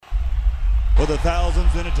For the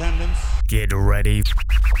thousands in attendance Get ready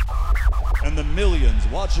and the millions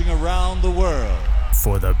watching around the world.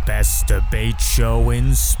 for the best debate show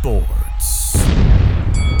in sports.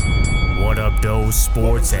 What Up Doe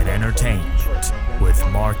Sports and Entertainment with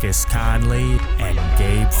Marcus Conley and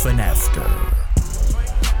Gabe Finefter.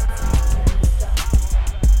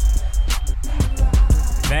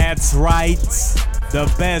 That's right,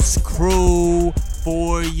 the best crew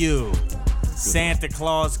for you. Santa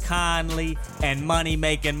Claus Conley and Money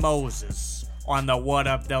Making Moses on the What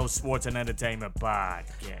Up Doe Sports and Entertainment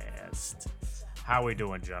podcast. How we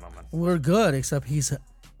doing, gentlemen? We're good, except he's a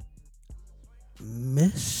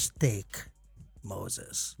mistake,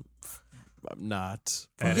 Moses. I'm not.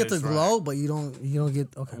 You That get the is glow, right. but you don't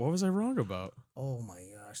get okay. What was I wrong about? Oh my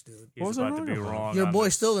gosh, dude. He's What was I about to wrong be about? wrong. Your on boy's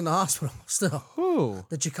this. still in the hospital. Still. Who?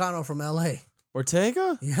 The Chicano from LA.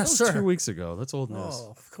 Ortega? Yes, That was sir. 2 weeks ago. That's old news.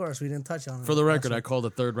 Oh, of course, we didn't touch on it. For the record, That's I called a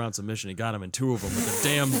third round submission. He got him in 2 of them, but the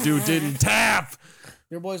damn dude didn't tap.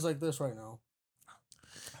 Your boy's like this right now.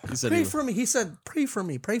 He said Pray for me. He said, pray for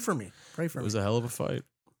me. Pray for me. Pray for it me. was a hell of a fight.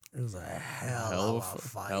 It was a hell Hell of a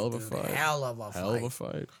fight. hell of a dude. fight. Hell of a fight. Hell of a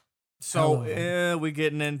fight. So, Hello. we're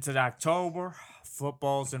getting into October.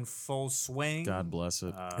 Football's in full swing. God bless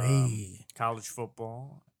it. Hey. College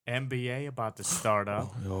football. NBA about to start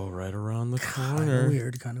up. Oh, right around the Kind corner. of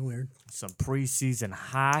weird. Kind of weird. Some preseason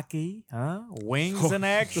hockey, huh? Wings in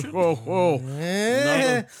action. Whoa, whoa.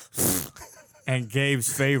 Eh. And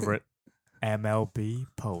Gabe's favorite, MLB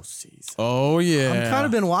postseason. Oh, yeah. I'm kind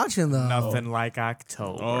of been watching though. Nothing like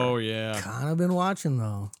October. Oh, yeah. Kind of been watching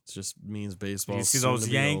though. It just means baseball. You see those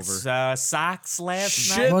Yanks Sox last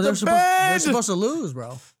Shit. night? Bro, the they're bed! supposed to lose,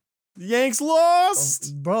 bro. Yanks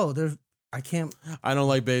lost. Bro, I can't. I don't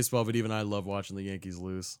like baseball, but even I love watching the Yankees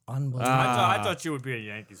lose. Unbelievable. I thought you would be a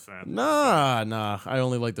Yankees fan. Nah. I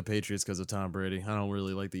only like the Patriots because of Tom Brady. I don't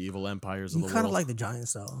really like the evil empires of you the kind world. of like the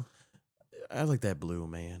Giants though. I like that blue,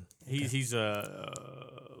 man. He's a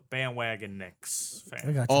bandwagon Knicks I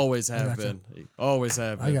fan. got you. Always I have gotcha. been. Always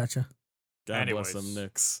have been. I got you. God bless Anyways. them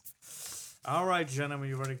Knicks. All right, gentlemen,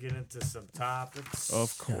 you ready to get into some topics?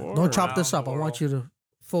 Of course. Don't chop this Around up. the I want world. you to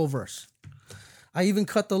full verse. I even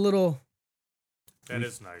cut the little. That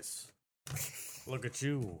is nice. Look at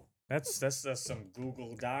you. That's some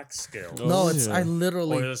Google Doc skill. Oh, No, it's yeah. I Or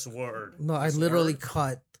literally. this word. No, I This literally word.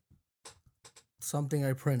 cut something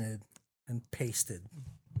I printed and pasted.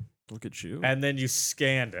 Look at you. And then you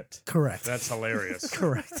scanned it. Correct. That's hilarious.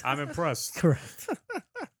 Correct. I'm impressed. Correct.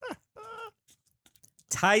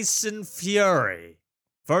 Tyson Fury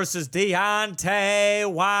versus Deontay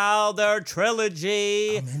Wilder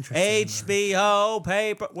trilogy. I'm interested in HBO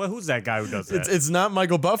paper. Well, who's that guy who does that? It's not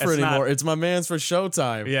Michael Buffer It's not- anymore. It's my man's for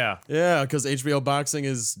Showtime. yeah. Yeah, because HBO boxing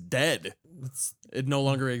is dead. It no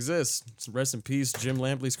longer exists. Rest in peace, Jim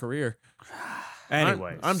Lampley's career.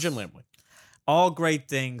 Anyways, I'm Jim Lampley. all great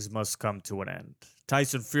things must come to an end.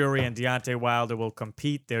 Tyson Fury and Deontay Wilder will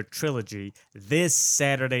compete their trilogy this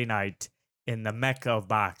Saturday night in the Mecca of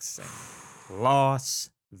boxing, Las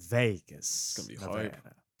Vegas. It's gonna be hype.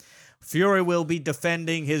 Nevada. Fury will be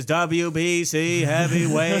defending his WBC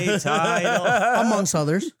heavyweight title, Amongst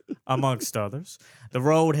others. amongst others. The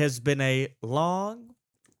road has been a long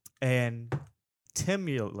and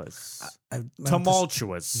tumultuous,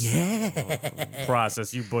 tumultuous Yeah.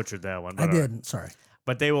 process. You butchered that one. I But did. Sorry.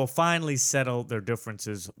 But they will finally settle their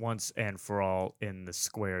differences once and for all in the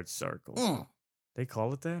squared circle. Mm. They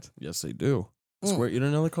call it that? Yes, they do. Square. You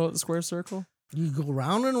don't know they call it the square circle? You go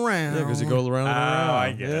round and round. Yeah, because you go around and around.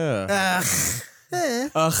 I get it. yeah. Eh.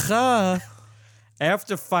 Aha.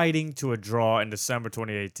 After fighting to a draw in December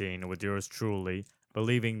 2018 with yours truly,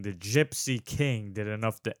 believing the Gypsy King did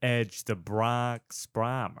enough to edge the Bronx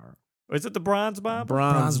Bomber. Is it the Bronze Bomber?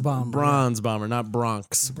 Bronze Bomber, Bronze bomber, not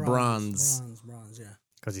Bronx. Bronze. Bronze, yeah.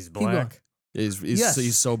 Because he's going. black. He's Yes.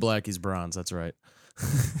 he's so black he's bronze. That's right.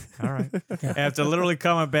 All right. Yeah. After literally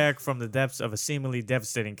coming back from the depths of a seemingly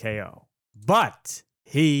devastating KO. But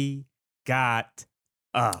he got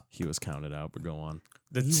up. He was counted out, but go on.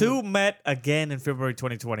 The two met again in February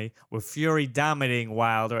 2020, with Fury dominating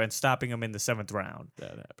Wilder and stopping him in the 7th round.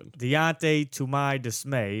 That happened. Deontay, to my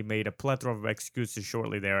dismay, made a plethora of excuses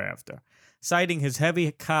shortly thereafter, citing his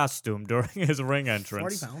heavy costume during his ring 40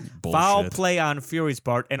 entrance, pounds. foul Bullshit. play on Fury's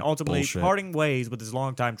part, and ultimately Bullshit. parting ways with his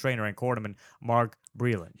longtime trainer and quarterman, Mark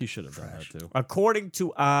Breland. He should have done that too. According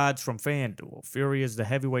to odds from FanDuel, Fury is the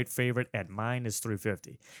heavyweight favorite at minus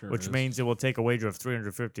 350, Sure which is. means it will take a wager of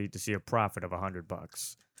 350 to see a profit of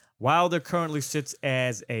 $100. Wilder currently sits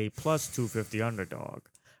as a plus 250 underdog,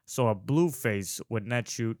 so a blue face would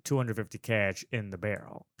net you 250 cash in the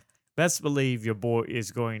barrel. best believe your boy is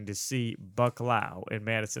going to see Buck Lau in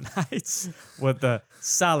Madison Heights with a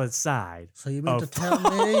solid side. So you mean to of- tell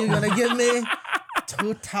me you're gonna give me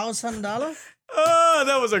 $2,000? Oh,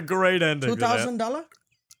 that was a great ending. to that. $2,000?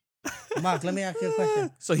 Mark, let me ask you a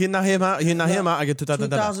question. So he not him out. He not him out. I get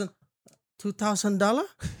 $2,000. $2,000?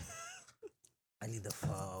 I need the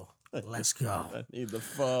foe. Let's go. I need the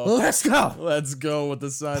foe. Let's go. Let's go with the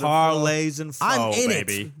side Parlays and foe, I'm in it.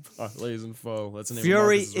 baby. of Parlays and foe. That's the name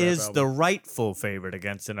Fury of Marcus's rap is album. the rightful favorite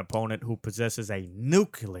against an opponent who possesses a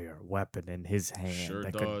nuclear weapon in his hand Sure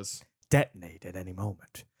that could does. detonate at any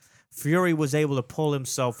moment. Fury was able to pull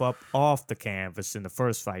himself up off the canvas in the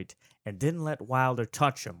first fight and didn't let Wilder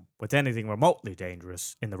touch him with anything remotely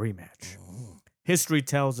dangerous in the rematch. History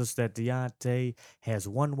tells us that Deontay has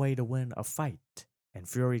one way to win a fight, and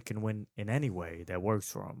Fury can win in any way that works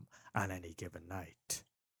for him on any given night.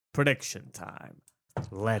 Prediction time.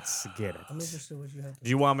 Let's get I'm it. interested what you have to Do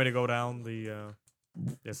you want me to go down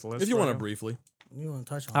this list? If you right want to now? briefly. You want to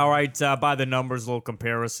touch on All it? right, by the numbers, little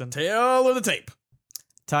comparison. Tail of the tape.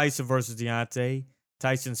 Tyson versus Deontay.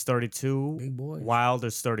 Tyson's 32. Big boy.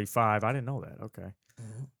 Wilder's 35. I didn't know that. Okay.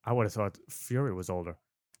 Mhm. I would have thought Fury was older.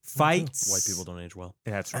 Fights. White people don't age well.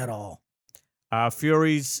 Yeah, that's right. At all.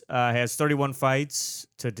 Fury's has 31 fights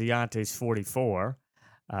to Deontay's 44.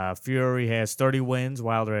 Fury has 30 wins.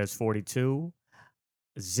 Wilder has 42.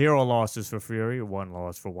 0 losses for Fury. 1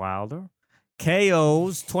 loss for Wilder.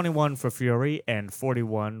 KOs 21 for Fury and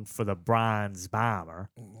 41 for the Bronze Bomber.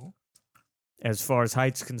 Mhm. As far as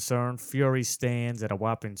height's concerned, Fury stands at a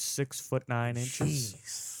whopping 6'9"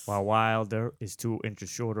 Jeez. while Wilder is 2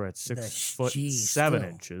 inches shorter at That's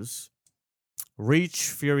 6'7" still. Reach,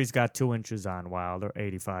 Fury's got 2 inches on Wilder,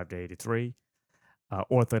 85 to 83.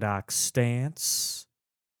 Orthodox stance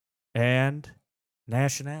and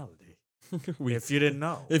nationality. If you didn't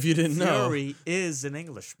know, Fury is an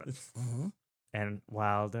Englishman Mhm. and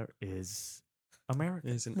Wilder is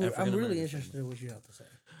American. He's an I'm really African-American. interested in what you have to say.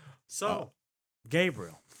 So,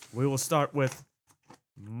 Gabriel, we will start with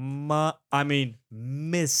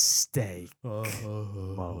Mistake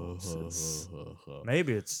Moses.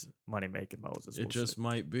 Maybe it's Money Making Moses. It We'll just see.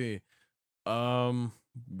 might be. Well,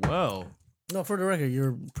 No, for the record,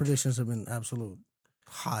 your predictions have been absolute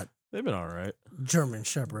hot they've been all right. German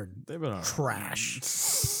Shepherd. They've been all right. Trash.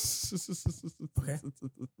 Okay.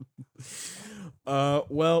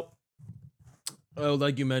 Well,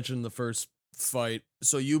 like you mentioned, the first fight.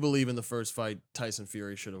 So you believe in the first fight, Tyson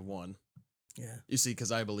Fury should have won. Yeah. You see,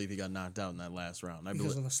 because I believe he got knocked out in that last round. I Because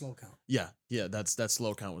believe. of the slow count. Yeah, that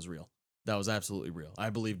slow count was real. That was absolutely real. I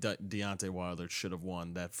believe Deontay Wilder should have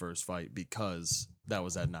won that first fight because that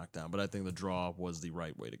was that knockdown. But I think the draw was the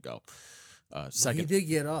right way to go. He Second, did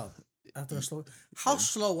get up after a slow. How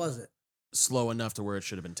slow was it? slow enough to where it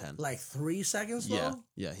should have been 10. Like 3 seconds slow?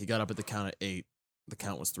 Yeah. He got up at the count of 8. The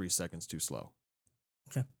count was 3 seconds too slow.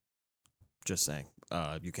 Okay. Just saying.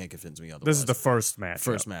 You can't convince me otherwise. This is the first match.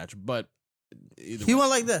 first match, but either He way. went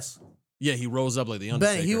like this. Yeah, he rose up like the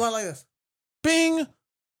Undertaker. Benny, he went like this. Bing.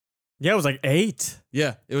 Yeah, it was like 8.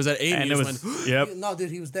 Yeah, it was at 8, And he it just was, went, yep, No, dude,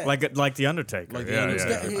 he was dead. like the Undertaker. Like the yeah,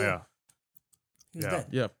 Undertaker. yeah, yeah. He was Yeah. dead.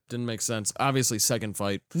 yeah, didn't make sense. Obviously, second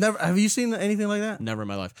fight, Never. Have you seen anything like that? never in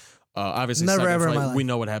my life. Obviously, Never, second ever in fight, my life. we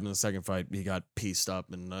know what happened in the second fight. He got pieced up,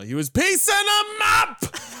 and he was piecing him up.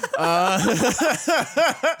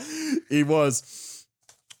 He was.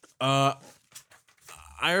 I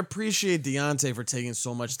appreciate Deontay for taking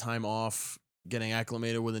so much time off, getting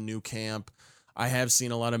acclimated with a new camp. I have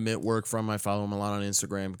seen a lot of mitt work from him. I follow him a lot on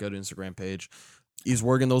Instagram. Good Instagram page. He's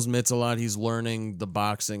working those mitts a lot. He's learning the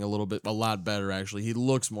boxing a lot better, actually. He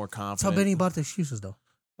looks more That's how confident. Benny bought the excuses, though.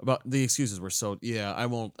 About the excuses were so, yeah,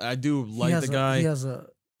 I do like he has the guy. He has a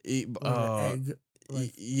He- what, an egg.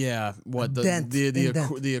 Like, yeah, what the dent, the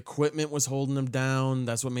indent. the equipment was holding him down.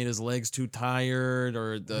 That's what made his legs too tired,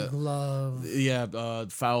 or the glove.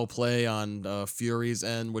 foul play on Fury's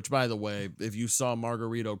end. Which, by the way, if you saw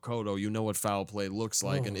Margarito Cotto, you know what foul play looks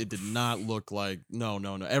like, and Oh. it did not look like no.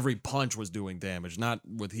 Every punch was doing damage. Not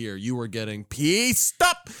with here. You were getting pieced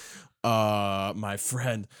up, my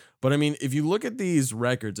friend. But I mean, if you look at these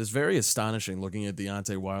records, it's very astonishing looking at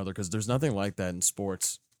Deontay Wilder because there's nothing like that in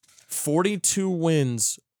sports. 42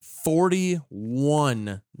 wins,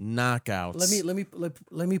 41 knockouts.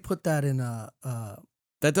 Let me put that in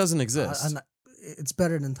That doesn't exist. it's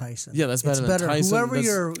better than Tyson. Yeah, that's better than Tyson. Whoever That's-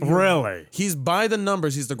 you're Really? He's by the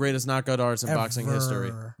numbers. He's the greatest knockout artist in boxing history.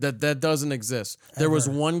 Ever. That doesn't exist. There was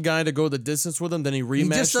Ever. one guy to go the distance with him. Then he he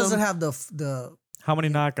rematched just doesn't him. have the How many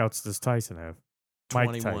knockouts does Tyson have? Mike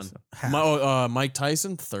 21. Tyson. half. Mike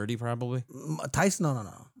Tyson, 30 probably. Tyson.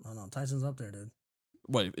 No. Tyson's up there, dude.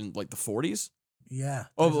 What in like the 40s? Yeah.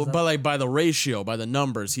 Oh, Tyson's but like by the ratio, by the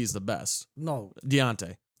numbers, he's the best. no,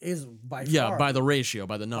 Deontay. is by Yeah, far. by the ratio,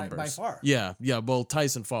 by the numbers. by far. Yeah, yeah. Well,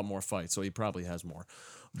 Tyson fought more fights, so he probably has more.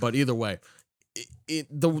 But either way,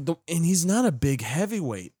 and he's not a big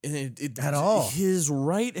heavyweight, and At all. His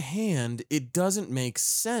right hand, it doesn't make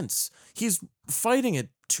sense. He's fighting at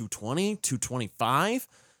 220, 225,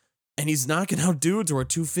 and he's knocking out dudes who are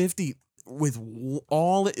 250 with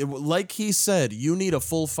like he said, you need a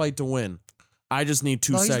full fight to win. I just need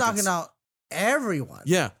 2 No, seconds. he's knocking out everyone.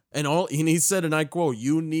 Yeah, and he said, and I quote,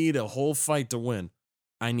 "You need a whole fight to win.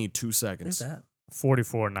 I need 2 Who's seconds." that?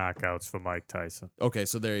 44 knockouts for Mike Tyson. Okay,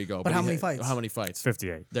 so there you go. But how he many had- fights? How many fights?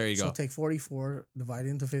 58. There you So go. take 44, divide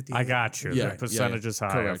into 50. I got you. Yeah, The percentage is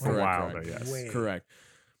higher Correct, for correct, Wilder, correct. yes. Way. Correct.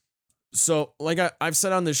 So, like I've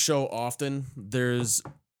said on this show often, there's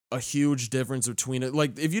a huge difference between it.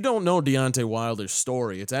 Like, if you don't know Deontay Wilder's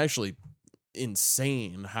story, it's actually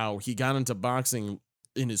insane how he got into boxing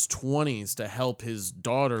in his 20s to help his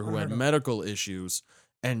daughter who had Unheard of. medical issues,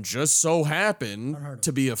 and just so happened Unheard of.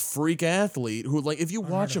 to be a freak athlete who, like, if you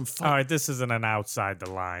watch him fight. All right, this isn't an outside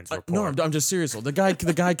the lines report. No, I'm just serious. though. The guy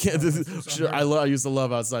can't. I used to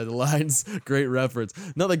love Outside the Lines. Great reference.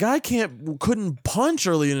 No, the guy couldn't punch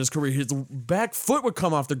early in his career. His back foot would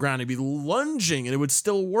come off the ground. He'd be lunging, and it would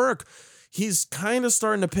still work. He's kind of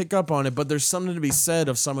starting to pick up on it, but there's something to be said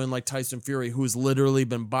of someone like Tyson Fury, who's literally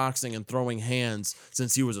been boxing and throwing hands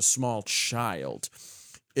since he was a small child.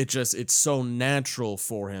 It's so natural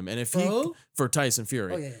for him, and if for Tyson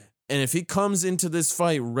Fury. Oh, yeah. And if he comes into this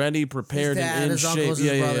fight ready, prepared, His dad, and in his shape, uncles, his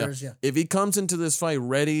yeah. brothers, yeah. If he comes into this fight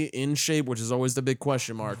ready, in shape, which is always the big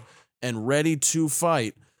question mark, and ready to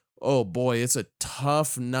fight, oh boy, it's a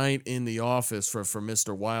tough night in the office for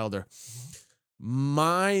Mr. Wilder.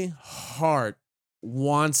 My heart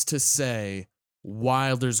wants to say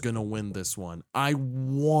Wilder's gonna win this one. I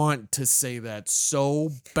want to say that so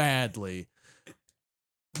badly.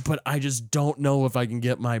 But I just don't know if I can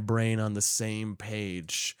get my brain on the same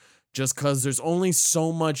page. Just because there's only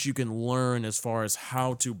so much you can learn as far as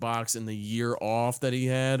how to box in the year off that he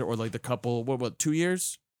had, or like the couple, what 2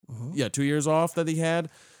 years? Mhm. Yeah, 2 years off that he had.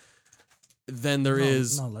 Then there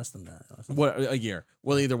is No, less than that. what, a year.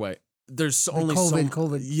 Well, either way, there's only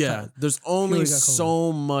COVID yeah, time. there's only Fury got COVID.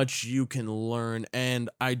 so much you can learn, and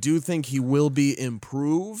I do think he will be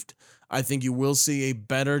improved. I think you will see a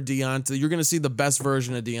better Deontay. You're going to see the best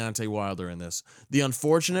version of Deontay Wilder in this. The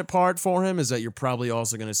unfortunate part for him is that you're probably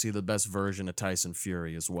also going to see the best version of Tyson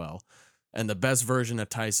Fury as well. And the best version of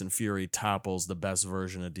Tyson Fury topples the best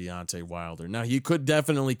version of Deontay Wilder. Now, he could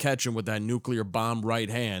definitely catch him with that nuclear bomb right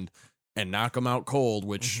hand and knock him out cold,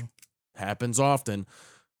 which happens often.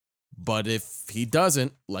 But if he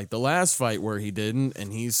doesn't, like the last fight where he didn't,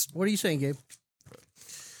 and What are you saying, Gabe?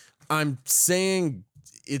 I'm saying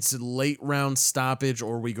it's a late round stoppage,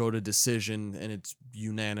 or we go to decision, and it's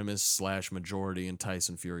unanimous / majority in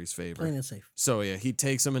Tyson Fury's favor. Plain and safe. So yeah, he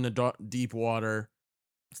takes him into deep water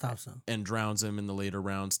Stops him. and drowns him in the later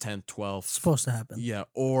rounds, 10th, 12th. Supposed to happen. Yeah,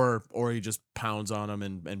 or he just pounds on him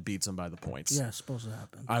and beats him by the points. Yeah, supposed to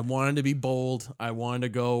happen. I wanted to be bold. I wanted to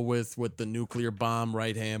go with the nuclear bomb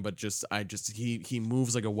right hand, but he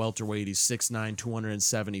moves like a welterweight. He's 6'9",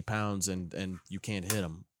 270 pounds, and you can't hit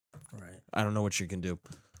him. Right. I don't know what you can do.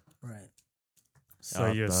 Right. So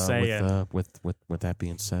you're saying with that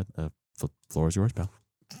being said, floor is yours, pal.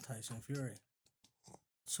 Tyson Fury.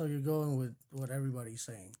 So you're going with what everybody's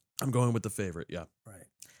saying. I'm going with the favorite. Yeah, Right.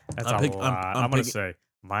 that's I'm a pick- lot. I'm I'm going to picking- say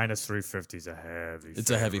minus 350 is a heavy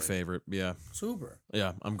it's a heavy favorite. Yeah, Super.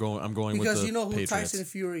 yeah. I'm going with Because the you know who Patriots. Tyson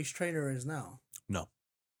Fury's trainer is now? No.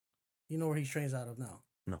 You know where he trains out of now?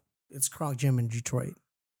 No. It's Kronk Gym in Detroit.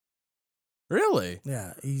 Really?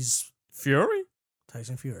 Yeah, he's Fury?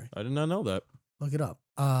 Tyson Fury. I did not know that. Look it up.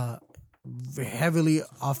 Heavily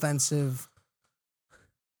offensive.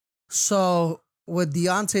 So with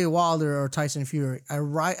Deontay Wilder or Tyson Fury,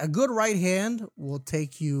 a good right hand will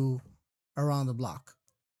take you around the block.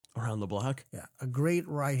 Around the block? Yeah, a great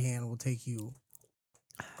right hand will take you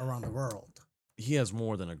around the world. He has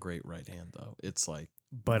more than a great right hand, though. It's like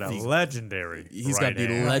But a legendary. he's right got the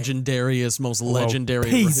hand. legendariest, most Well, legendary.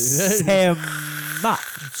 Piece him up.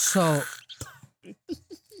 So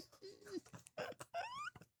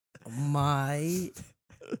my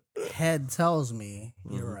head tells me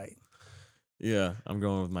you're right. Yeah, I'm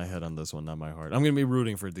going with my head on this one, not my heart. I'm going to be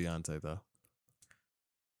rooting for Deontay, though.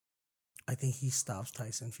 I think he stops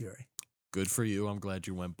Tyson Fury. Good for you. I'm glad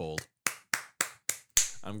you went bold.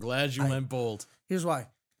 I'm glad you went bold. Here's why.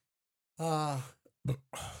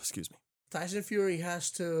 Excuse me. Tyson Fury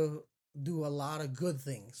has to do a lot of good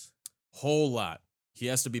things, Whole lot. He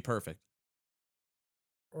has to be perfect.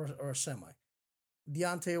 or semi.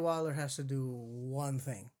 Deontay Wilder has to do one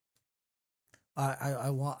thing. I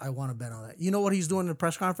want to bet on that. You know what he's doing in the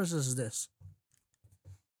press conferences is this.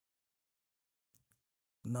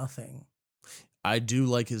 Nothing. I do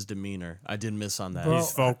like his demeanor. I did miss on that. Bro,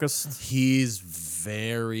 He's focused. He's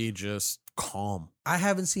very just calm. I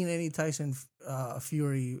haven't seen any Tyson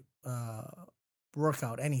Fury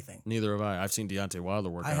workout, anything. Neither have I. I've seen Deontay Wilder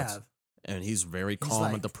workouts. I have. And he's very He's calm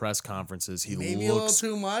like- at the press conferences. He Maybe a little looks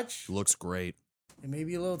too much. great. It may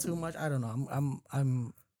be a little too much. I don't know.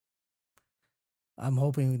 I'm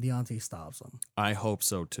hoping Deontay stops him. I hope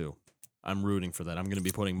so too. I'm rooting for that. I'm going to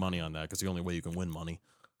be putting money on that because the only way you can win money.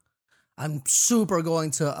 I'm super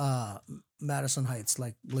going to Madison Heights,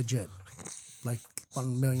 like legit, like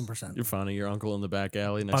 1,000,000%. You're finding your uncle in the back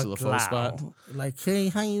alley next to the full spot. Like, hey,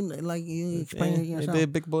 how you explain yourself? Hey,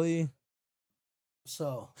 big boy.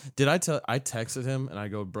 So Did I texted him and I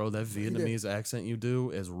go, bro, that Vietnamese accent you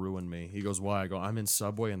do has ruined me. He goes, why? I go, I'm in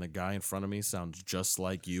Subway and the guy in front of me sounds just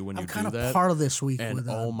like you when I'm you do kind of that. part of this week. And with,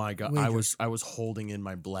 oh my god, wagers. I was holding in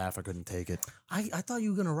my laugh. I couldn't take it. I thought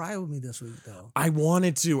you were gonna ride with me this week though. I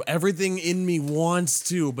wanted to. Everything in me wants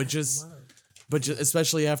to, but just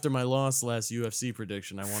especially after my loss last UFC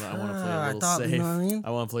prediction, I want to play a little safe. You know what I mean? I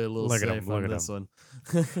want to play a little Look at safe him, look on at this him. one.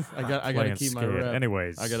 I got to Playing keep my scared. rep.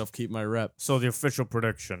 Anyways, I got to keep my rep. So the official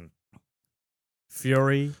prediction: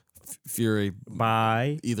 Fury Fury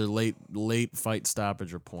by either late fight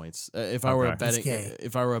stoppage or points. If I were a Okay. betting, gay.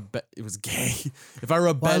 if I were a bet, it was gay. If I were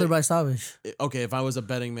a Wilder betting, by stoppage. okay, if I was a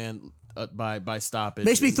betting man by stoppage,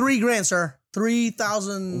 Makes me $3,000, sir.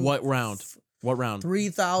 3,000. What round? What round?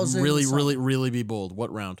 3,000. Really be bold.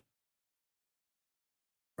 What round?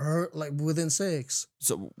 Or like within 6.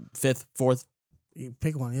 So fifth, fourth, You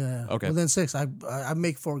pick one, yeah. Okay. Within 6, I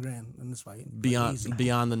make $4,000 in this fight. Like, easy.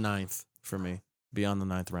 beyond the ninth for me. Beyond the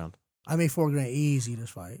ninth round. I make $4,000 easy this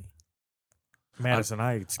fight. Madison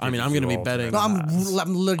Heights. I mean, gives I'm gonna you be betting- No, ultimate odds.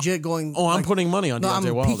 I'm legit going. Oh, I'm like, putting money on No, Deontay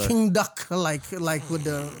I'm Wilder. Peking duck like with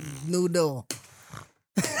the noodle.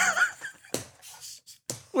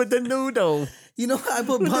 With the noodle. You know, I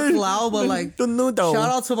put Buck Lau, but like, the noodle. shout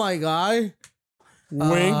out to my guy.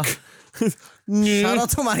 Wink. Shout out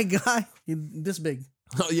to my guy. This big.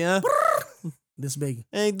 Oh yeah. This big.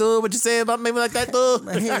 Hey, dude, what you say about me like that, dude?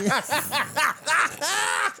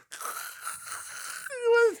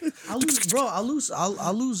 I'll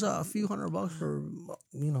lose a few $100 for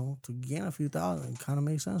to gain a few thousand. It kind of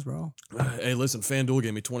makes sense, bro. Hey, listen, FanDuel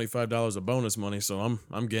gave me $25 of bonus money, so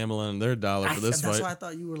I'm gambling their dollar for this That's fight. why I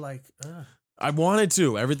thought you were like, I wanted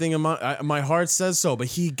to. Everything in my heart says so, but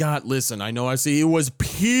listen, I know I see he was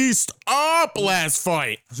pieced up last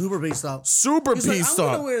fight. super beast up. Super He's like, pieced I'm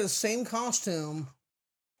up. gonna wear the same costume.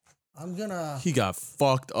 I'm gonna. He got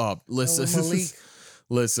fucked up. Listen. Malik. You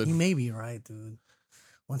Listen. may be right, dude.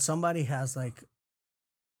 When somebody has like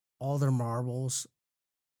all their marbles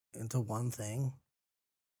into one thing,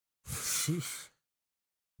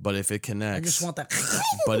 But if it I connects. just want that.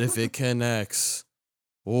 But if it connects.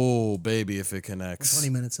 Oh, baby, if it We're connects. 20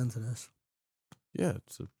 minutes into this, Yeah,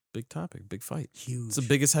 it's a big topic, big fight. huge. It's the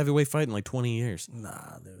biggest heavyweight fight in like 20 years.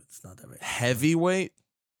 Nah, dude, it's not that big. Heavyweight?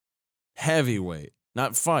 Heavyweight.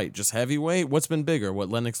 Not fight, just heavyweight. What's been bigger? What,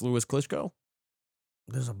 Lennox Lewis Klitschko?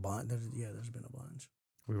 There's a bunch. There's been a bunch.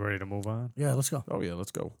 We ready to move on? Yeah, let's go. Oh, yeah,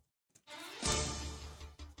 let's go.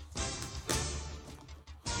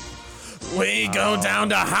 We go down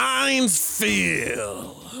to Heinz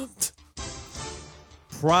Field.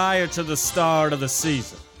 Prior to the start of the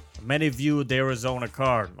season, many viewed the Arizona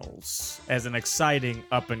Cardinals as an exciting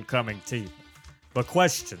up-and-coming team. But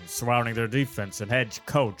questions surrounding their defense and head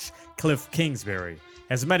coach Cliff Kingsbury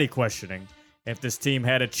has many questioning if this team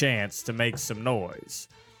had a chance to make some noise,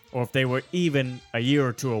 or if they were even a year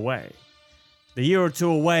or two away. The year or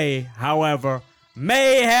two away, however,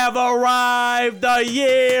 may have arrived a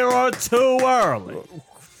year or two early.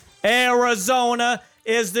 Arizona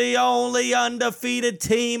is the only undefeated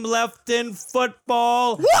team left in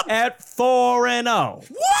football at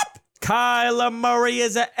 4-0. Kyler Murray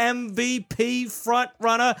is an MVP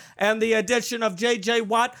frontrunner, and the addition of J.J.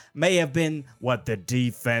 Watt may have been what the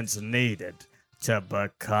defense needed to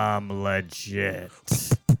become legit.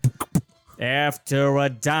 After a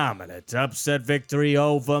dominant upset victory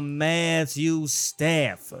over Matthew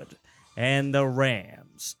Stafford and the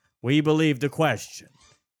Rams, we believe the question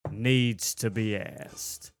needs to be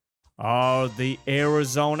asked. Are the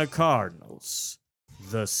Arizona Cardinals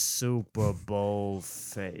the Super Bowl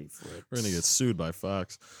favorites? We're going to get sued by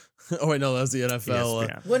Fox. Oh, wait, no, that's the NFL.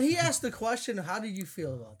 ESPN. When he asked the question, how did you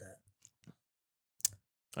feel about that?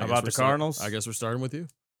 I guess About we're the start- Cardinals? I guess we're starting with you.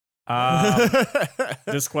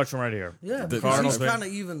 This question right here. Yeah, The because Cardinals he's win. kind of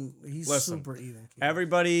even. He's Listen, super even.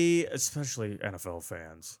 Everybody, especially NFL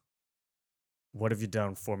fans, what have you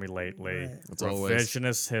done for me lately? Right. It's always-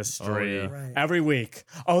 Revisionist history. Oh, yeah. Right. Every week.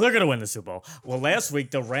 Oh, they're going to win the Super Bowl. Well, last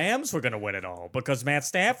week, the Rams were going to win it all because Matt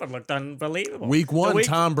Stafford looked unbelievable. Week one, The week-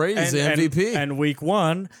 Tom Brady's the MVP. And week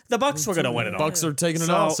one, the Bucks were going to win it all. Bucks are taking it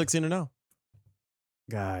So- all, 16-0.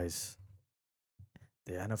 Guys,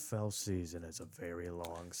 the NFL season is a very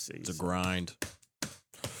long season. It's a grind.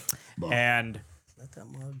 And Let that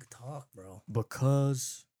mug talk, bro.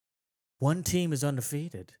 because one team is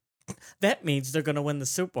undefeated, that means they're going to win the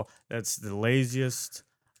Super Bowl. That's the laziest,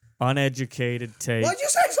 uneducated take Why'd you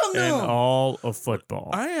say something? in to him? all of football.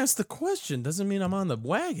 I asked the question. Doesn't mean I'm on the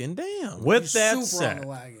wagon. Damn. With He's that super on said, the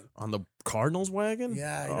wagon. On the Cardinals wagon?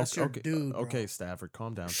 Yeah, that's your dude, bro. Okay, Stafford,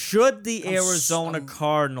 calm down. should the I'm Arizona I'm-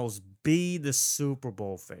 Cardinals be the Super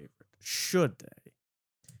Bowl favorite? Should they?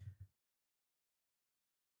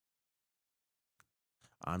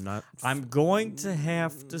 I'm not. I'm going to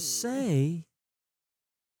have to say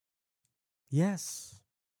yes.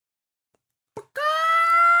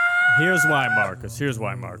 Here's why, Marcus. Here's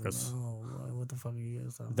why, Marcus. Oh, what the fuck are you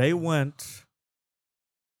guys talking They about? went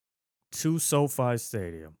to SoFi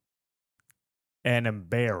Stadium and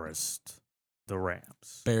embarrassed the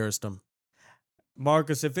Rams. Embarrassed them.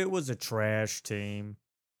 Marcus, if it was a trash team,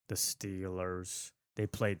 the Steelers, they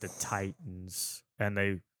played the Titans and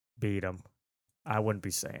they beat them, I wouldn't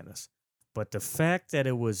be saying this. But the fact that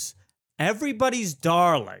it was everybody's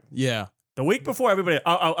darling, Yeah, the week before everybody,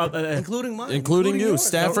 Including mine. including you. yours.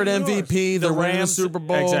 Stafford Including yours. MVP. They're The winning the Rams- Super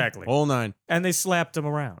Bowl. exactly. Whole nine. and they slapped them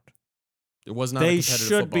around. It was not a They competitive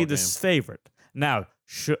should football be the game. favorite. Now,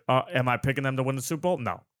 am I picking them to win the Super Bowl?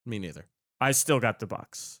 No. Me neither. I still got the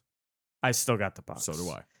Bucks. So So do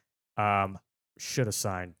I. Should have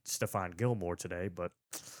signed Stephon Gilmore today, but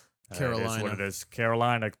it is Carolina. what it is.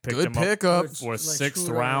 Carolina picked Good him pickup. up for a Like sixth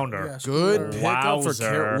Scooter, rounder. yeah, Good Scooter. pickup for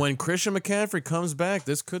Wowzer. when Christian McCaffrey comes back.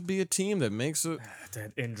 This could be a team that makes it.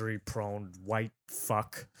 That injury-prone white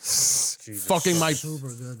fuck. Jesus. Fucking my Super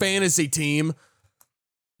good. fantasy team.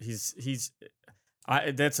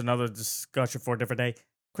 That's another discussion for a different day.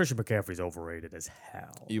 Christian McCaffrey's overrated as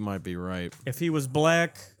hell. You might be right. If he was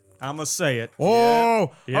black, I'm gonna say it.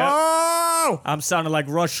 Oh, Yeah. oh! I'm sounding like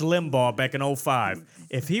Rush Limbaugh back in 05.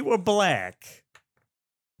 If he were black,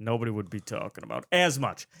 nobody would be talking about as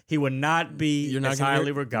much. He would not be You're not as gonna highly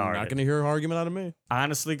hear, regarded. You're not going to hear an argument out of me.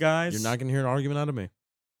 Honestly, guys, You're not going to hear an argument out of me.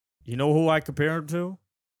 you know who I compare him to?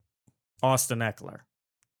 Austin Eckler.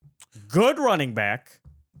 Good running back,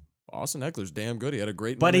 Austin Eckler's damn good. He had a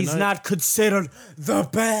great but Monday he's night. not considered the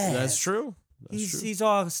best. That's true. That's true. He's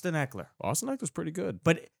Austin Eckler. Austin Eckler's pretty good.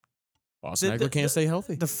 But Austin the- Eckler can't stay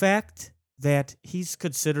healthy. the fact that he's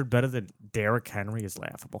considered better than Derrick Henry is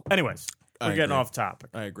laughable. Anyways, I we're getting agree. off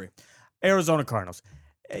topic. I agree. Arizona Cardinals.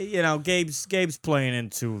 You know, Gabe's playing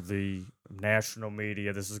into the national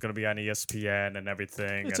media. This is going to be on ESPN and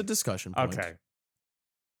everything. It's a and- discussion point. okay.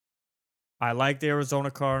 I like the Arizona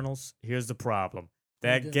Cardinals. Here's the problem.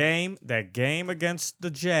 That game against the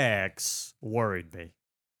Jags worried me.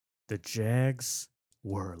 The Jags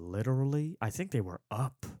were literally, I think they were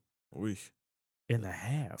up Oy. in the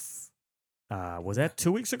half. Was that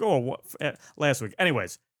 2 weeks ago or what? Last week?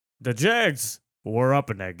 Anyways, the Jags were up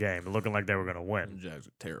in that game, looking like they were going to The win. Jags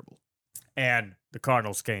are terrible. And the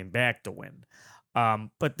Cardinals came back to win.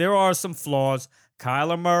 But there are some flaws.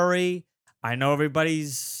 Kyler Murray, I know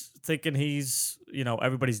everybody's thinking he's,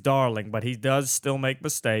 everybody's darling, but he does still make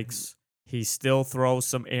mistakes. He still throws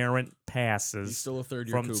some errant passes He's still a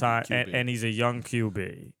third-year from time, QB. and he's a young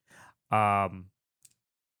QB.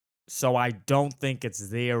 So I don't think it's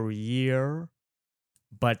their year,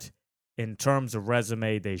 but in terms of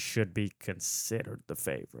resume, they should be considered the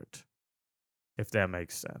favorite, if that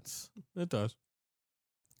makes sense. It does.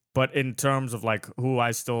 But in terms of like who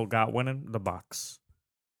I still got winning, the Bucks.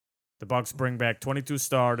 The Bucks bring back 22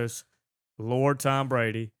 starters. Lord Tom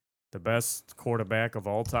Brady, the best quarterback of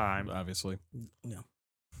all time, Obviously. No. Not is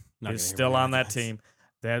gonna hear still what on that guys. team.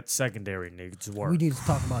 That secondary needs work. We need to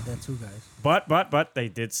talk about that too, guys. But they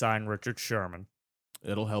did sign Richard Sherman.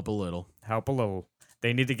 It'll help a little. Help a little.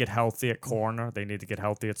 They need to get healthy at corner. They need to get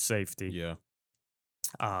healthy at safety. Yeah.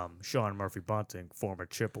 Sean Murphy Bunting, former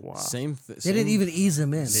Chippewa. They didn't even ease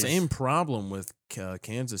him in. Same problem with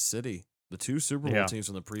Kansas City. The two Super Bowl Yeah. teams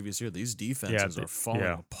from the previous year. These defenses are falling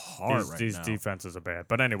yeah. apart These right now. defenses are bad.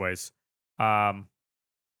 But anyways,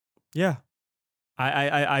 yeah.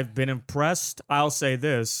 I've been impressed. I'll say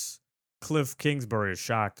this. Cliff Kingsbury has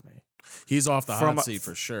shocked me. He's off the From hot a- seat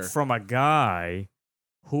for sure. From a guy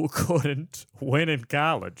who couldn't win in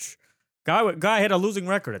college. Guy had a losing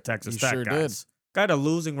record at Texas He Tech, sure guys. Guy had a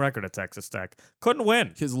losing record at Texas Tech. Couldn't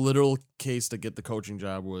win. His literal case to get the coaching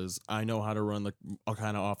job was, I know how to run the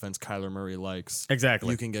kind of offense Kyler Murray likes.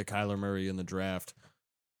 Exactly. You can get Kyler Murray in the draft.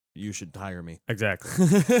 You should hire me. Exactly.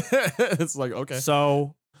 It's like, okay.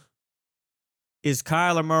 So, is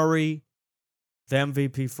Kyler Murray the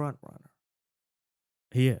MVP front runner?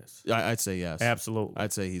 He is. I'd say yes. Absolutely.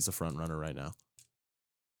 I'd say he's a front runner right now.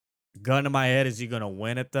 Gun to my head, is he going to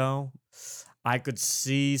win it, though? I could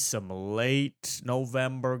see some late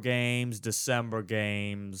November games, December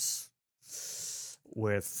games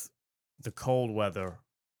with the cold weather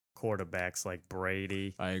quarterbacks like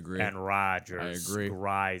Brady I agree. and Rodgers I agree.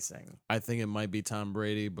 rising. I think it might be Tom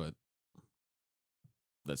Brady, but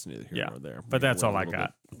that's neither here Yeah, nor there. but We can that's wait all a I little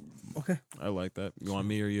got. Okay. bit. I like that. You want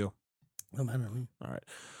me or you? No matter to me. All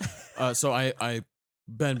right. So I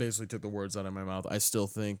Ben basically took the words out of my mouth. I still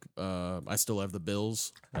think I still have the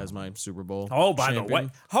Bills as my Super Bowl. Oh, by the champion. way,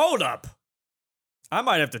 hold up. I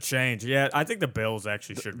might have to change. Yeah, I think the Bills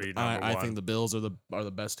actually should be number one. I think the Bills are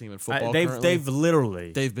the best team in football. they've currently.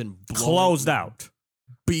 literally They've been closed out.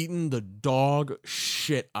 beaten the dog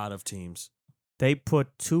shit out of teams They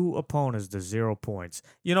put 2 opponents to 0 points.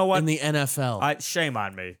 You know what? in the NFL. Shame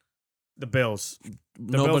on me. The Bills.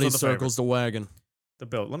 Nobody Bills are the circles the wagon. The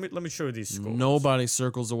Bills. Let me show you these scores. Nobody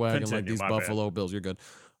circles the wagon like Continue, these my Buffalo Bills. You're good.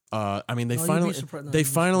 I mean, they No, you'd be finally surprised- no, they you'd be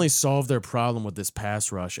finally solved their problem with this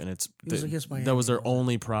pass rush, and it's It was against Miami, that was their wasn't it?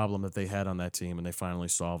 only problem that they had on that team, and they finally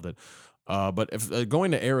solved it. But if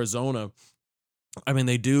going to Arizona, I mean,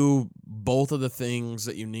 they do both of the things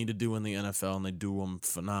that you need to do in the NFL, and they do them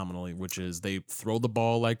phenomenally, which is they throw the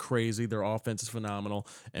ball like crazy. Their offense is phenomenal.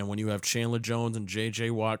 And when you have Chandler Jones and J.J.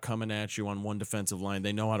 Watt coming at you on one defensive line,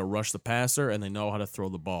 they know how to rush the passer, and they know how to throw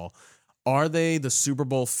the ball. Are they the Super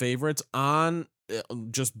Bowl favorites on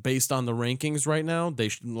just based on the rankings right now? They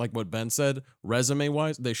like what Ben said,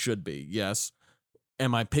 resume-wise, they should be, yes.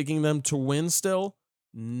 Am I picking them to win still?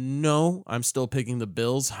 No, I'm still picking the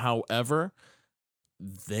Bills. However,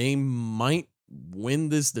 they might win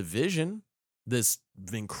this division, this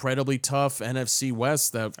incredibly tough NFC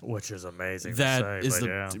West Which is amazing that to say, is but the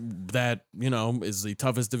yeah. that is the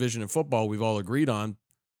toughest division in football. We've all agreed on.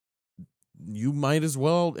 You might as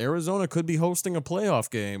well. Arizona could be hosting a playoff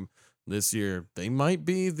game this year. They might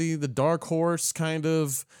be the dark horse kind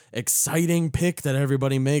of exciting pick that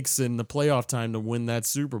everybody makes in the playoff time to win that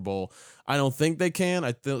Super Bowl. I don't think they can.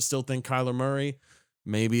 I still think Kyler Murray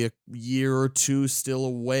maybe a year or two still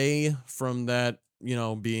away from that,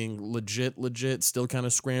 being legit, still kind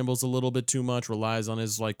of scrambles a little bit too much, relies on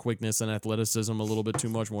his like quickness and athleticism a little bit too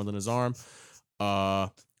much more than his arm.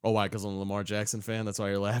 Why? Because I'm a Lamar Jackson fan. That's why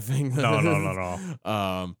you're laughing. No.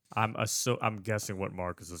 I'm guessing what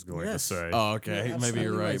Marcus is going to Yes. say. Oh, okay. Yeah, Maybe you're absolutely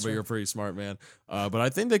right, right, but sir. you're a pretty smart man. But I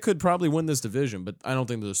think they could probably win this division, but I don't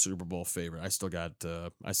think they're the Super Bowl favorite. I still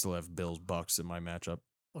have Bills Bucks in my matchup.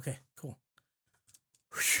 Okay, cool.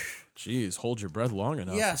 Jeez, hold your breath long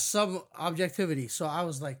enough. Yeah, some objectivity. So I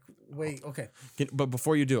was like, wait, okay. But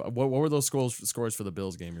before you do, what were those scores for the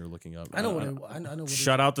Bills game you were looking up? I know what I know. What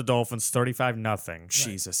Shut out the Dolphins 35-0.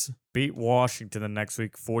 Jesus. Beat Washington the next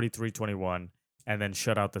week 43-21, and then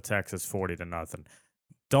shut out the Texans 40-0.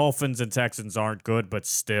 Dolphins and Texans aren't good, but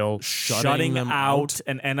still shutting them out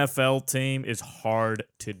an NFL team is hard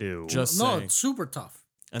to do. Just No, saying. it's super tough.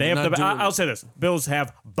 And They they're have not doing- I'll say this: Bills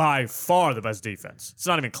have by far the best defense. It's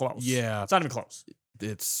not even close. Yeah. it's not even close.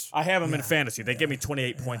 It's I have them in fantasy. They give me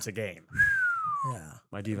 28 points a game. Yeah.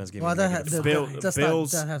 my defense gave Well, me that, negative Bill- that, that's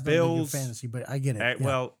Bills- not, that has nothing to do with Bills- fantasy, but I get it. Yeah.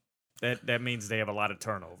 Well, that means they have a lot of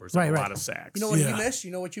turnovers, Right, and a right. lot of sacks. You know what Yeah. you missed?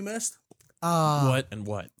 You know what you missed? what and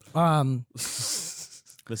what?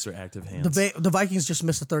 Mr. Active Hands. The Vikings just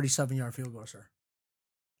missed a 37-yard field goal, sir.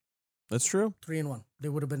 That's true. 3-1. They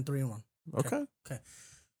would have been 3-1. Okay.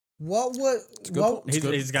 What would It's a good what, point. It's He's-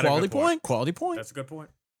 good. he's got a quality good point. Quality point. That's a good point.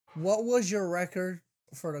 what was your record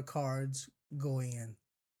for the Cards going in?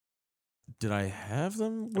 Did I have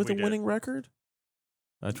them with We a did. winning record?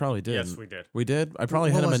 I probably did. Yes, we did. We did. I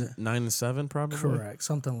probably What had was them at it? 9-7, probably. Correct,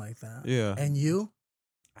 something like that. Yeah. And you?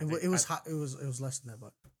 I It, think it was I- hot. It was less than that,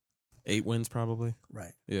 but 8 wins, probably.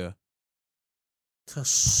 right Yeah. to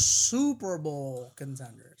Super Bowl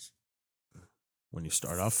contenders. When you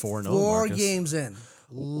start off 4-0, 4 Marcus. games in,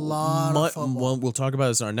 lot of football. Well, we'll talk about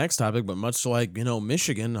this in our next topic, but much like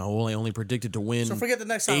Michigan, only predicted to win. So forget the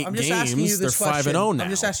next time. 8 I'm just asking you games, this they're question. 5-0 now. I'm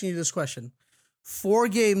just asking you this question. 4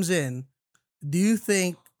 games in, do you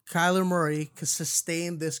think Kyler Murray could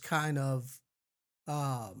sustain this kind of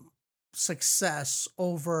success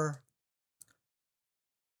over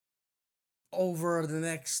the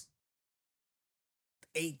next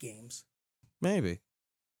 8 games? Maybe.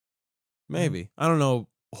 Maybe. I don't know.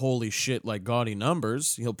 Holy shit! Like gaudy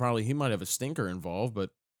numbers. He might have a stinker involved,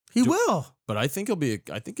 but He will. I think he'll be.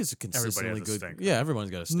 I think it's a consistently has a good. stinker. Yeah,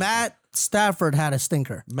 everyone's got a stinker. Matt Stafford had a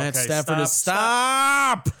stinker. Matt Okay, Stafford is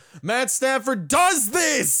stop. Matt Stafford does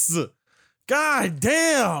this. God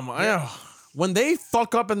damn. When they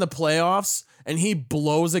fuck up in the playoffs and he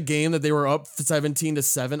blows a game that they were up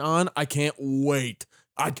 17-7 on, I can't wait.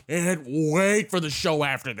 I can't wait for the show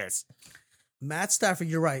after this. Matt Stafford,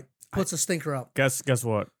 you're right. Puts a stinker up. Guess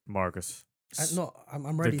what, Marcus? No, I'm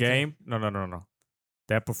The ready. game? No.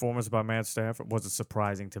 That performance by Matt Stafford wasn't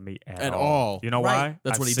surprising to me At all. You know Right. why?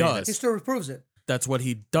 That's I've what he seen does. it. History proves it. That's what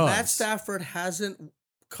he does. Matt Stafford hasn't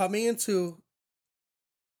coming into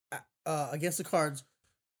against the Cards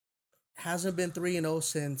hasn't been 3-0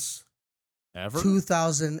 since Ever?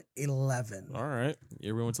 2011. All right.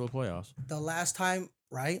 Year we went to the playoffs. The last time,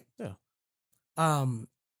 right? Yeah.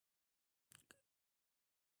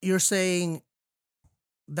 You're saying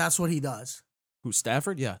that's what he does. Who,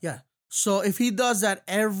 Stafford? Yeah. Yeah. So if he does that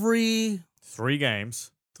every 3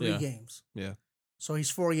 games. 3 Yeah. games. Yeah. So he's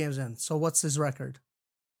 4 games in. So what's his record?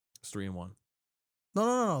 It's 3-1.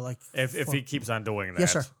 No. Like If four. he keeps on doing that.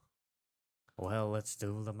 Yes, sir. Well, let's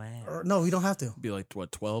do the math. No, we don't have to. Be like,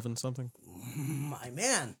 what, 12 and something? My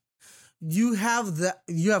man, you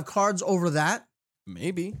have Cards over that.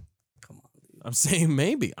 Maybe. Come on, dude. I'm saying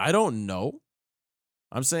maybe. I don't know.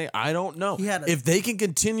 I'm saying I don't know. He had a- If they can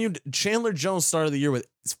continue, Chandler Jones started the year with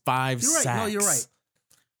 5 You're right. sacks. No, you're right.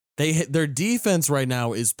 Their defense right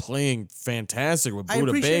now is playing fantastic with I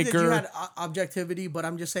Buda appreciate Baker. that you had objectivity, but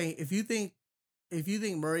I'm just saying if you think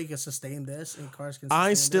Murray can sustain this and Cards can, sustain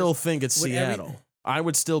I still this, think it's with every- Seattle. I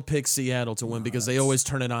would still pick Seattle to win because they always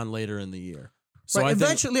turn it on later in the year. So right, I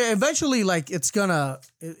think eventually, like it's gonna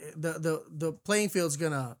the playing field's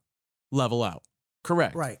gonna level out.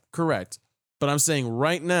 Correct. right. Correct. But I'm saying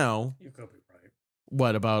right now, You could be right.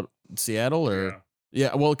 what about Seattle or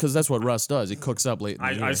yeah? Well, because that's what Russ does. He cooks up late in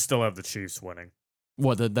the year. I still have the Chiefs winning.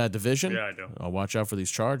 What that division? Yeah, I do. Oh, watch out for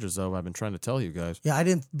these Chargers, though. I've been trying to tell you guys. Yeah, I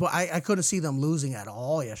didn't, but I couldn't see them losing at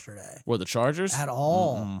all yesterday. What, the Chargers? At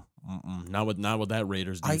all. Not with that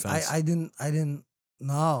Raiders defense. I didn't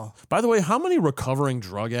know. By the way, how many recovering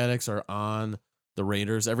drug addicts are on the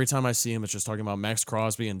Raiders? Every time I see him, it's just talking about Max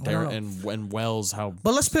Crosby and I don't Darren and Wells. How?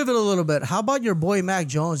 But let's pivot a little bit. How about your boy Mac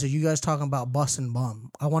Jones that you guys talking about busting bum?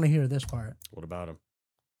 I want to hear this part. What about him?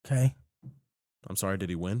 Okay. I'm sorry. Did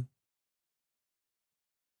he win?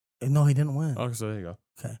 No, he didn't win. Oh, so there you go.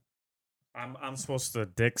 Okay. I'm supposed to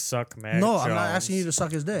dick suck Mac No, Jones I'm not asking you to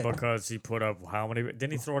suck his dick. because he put up how many?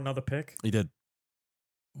 Didn't he throw another pick? He did.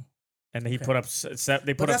 And he Okay. put up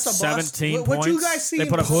they But put up that's a bust. 17 What points. you guys see? They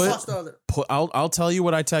put up bust the other. I'll tell you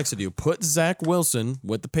what I texted you. Put Zach Wilson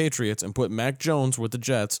with the Patriots and put Mac Jones with the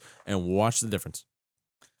Jets and watch the difference.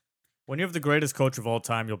 When you have the greatest coach of all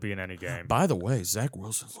time, you'll be in any game. By the way, Zach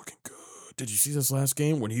Wilson's looking good. Did you see this last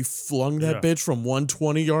game when he flung that Yeah. bitch from one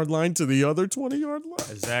 20-yard line to the other 20-yard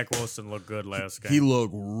line? Zach Wilson looked good last game. He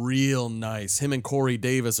looked real nice. Him and Corey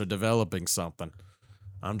Davis are developing something.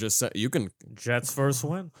 I'm just saying, you can. Jets first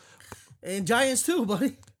win. And Giants too,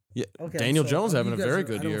 buddy. Yeah, Okay. Daniel so, Jones you having a guys very are-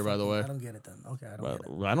 good I don't year, by the fucking- way. I don't get it then. Okay, I don't get it.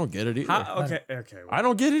 Well, I don't get it either. Okay. I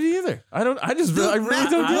don't get it either. I really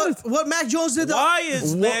Matt- don't get it. What Mac Jones did? Why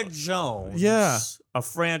is What- Mac Jones Yeah. a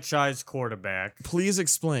franchise quarterback? Please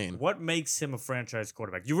explain. What makes him a franchise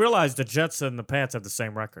quarterback? You realize the Jets and the Pats have the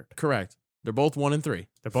same record. Correct. They're both 1-3.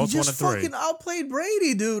 They're He both 1 and just 3. fucking outplayed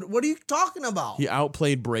Brady, dude. What are you talking about? He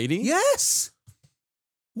outplayed Brady. Yes,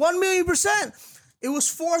 1,000,000%. It was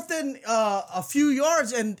fourth and a few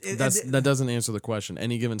yards, and That doesn't answer the question.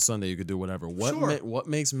 Any given Sunday, you could do whatever. What Sure. what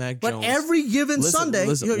makes Mac but Jones? every given Listen, Sunday,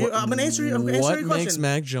 listen, I'm gonna answer your What question. makes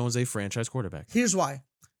Mac Jones a franchise quarterback? Here's why.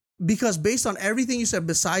 Because based on everything you said,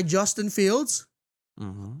 beside Justin Fields,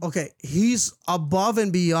 Mm-hmm. okay, he's above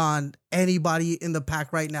and beyond anybody in the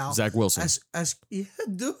pack right now. Zach Wilson. Yeah,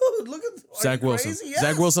 dude, look at Zach Wilson. Crazy? Yes.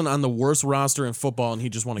 Zach Wilson on the worst roster in football, and he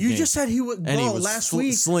just won a You game. just said he would. and he Bro, was last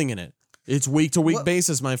week, slinging it. It's week to week What-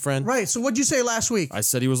 basis, my friend. right? So what'd you say last week? I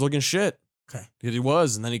said he was looking shit. Okay, He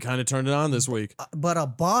was, and then he kind of turned it on this week. but a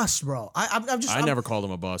bust, bro. I'm just. I never called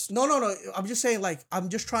him a bust. No. I'm just saying, like, I'm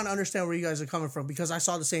just trying to understand where you guys are coming from because I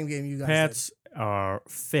saw the same game you guys Pats are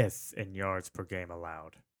 5th in yards per game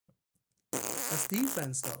allowed, did. That's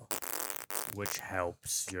defense, though. which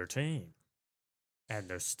helps your team. And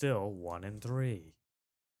they're still 1 and 3.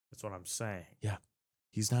 That's what I'm saying.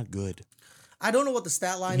 He's not good. I don't know what the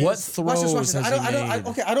stat line What is. throws has he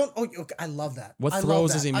made? I love that. What I love throws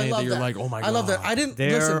that. has he I made love that you're like, oh my God? I love that. I didn't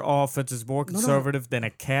Their listen. offense is more no. conservative than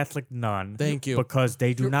a Catholic nun. Thank you. Because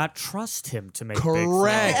they do not trust him to make big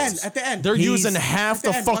Correct. throws. At the end. They're He's- using half at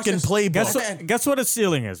the the end, watch fucking this. playbook. Guess what his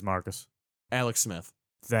ceiling is, Marcus? Alex Smith.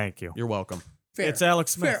 Thank you. You're welcome. Fair. It's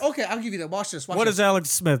Alex Smith. Fair. Okay, I'll give you that. Watch this. What has Alex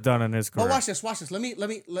Smith done in his Oh, career? watch this. Watch this. Let me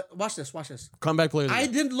watch this. Watch this. Comeback player. of the I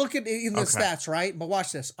year. didn't look at it in the Okay. stats, right? But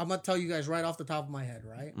watch this. I'm gonna tell you guys right off the top of my head,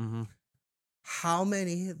 right? Mhm. How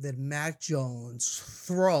many did Mac Jones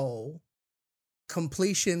throw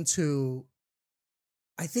completion to?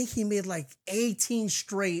 I think he made like 18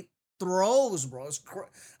 straight throws, bro. It's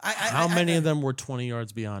How many of them were 20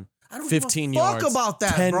 yards beyond? I don't 15 give a fuck yards. about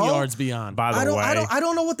that, 10 bro. yards beyond. By the I way,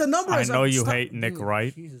 don't know what the number I is. know you Stop- hate Nick Dude,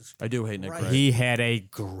 Wright. Jesus I do hate Nick Christ. Wright. he had a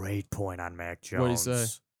great point on Mac Jones. What'd he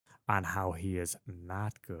say? On how he is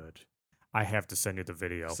not good. I have to send you the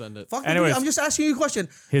video. Send it. Fuck Anyways. I'm just asking you a question.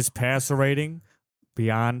 His passer rating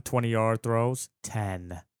beyond 20-yard throws,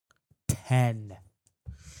 10. 10.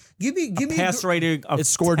 Give me Pass rating of It's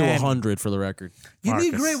scored to 10. 100 for the record. give me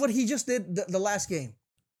a Marcus. grade what he just did the last game.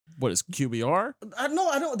 What is QBR? No,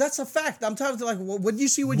 I don't. That's a fact. I'm talking to like what you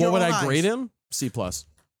see with What your would own I grade eyes. him? C plus.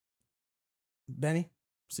 Benny?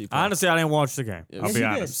 C plus. Honestly, I didn't watch the game. I'll Yes, be you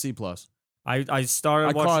did. honest. C plus. I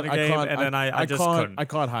started watching the game and then I just couldn't. I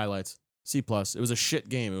caught highlights. C plus. It was a shit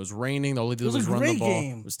game. It was raining. All they did It was was a run the great ball.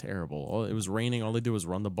 game. It was terrible. It was raining. All they did was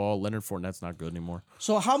run the ball. Leonard Fournette's not good anymore.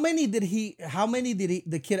 So how many did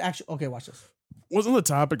the kid actually? Okay, watch this. Wasn't the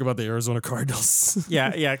topic about the Arizona Cardinals?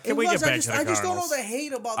 Yeah. Can we get back to the I just don't know Cardinals? the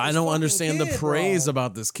hate about. I this don't fucking understand the kid, praise bro.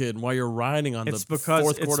 about this kid and why you're riding on It's the because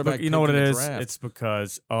fourth quarterback. you know pick what it in the is. draft. It's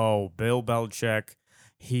because Bill Belichick,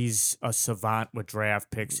 he's a savant with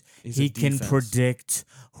draft picks. He's He a can defense. predict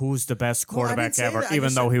who's the best No, I didn't quarterback say ever, that. I even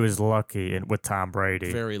just though said- he was lucky with Tom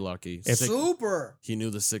Brady. very lucky. If- Super He knew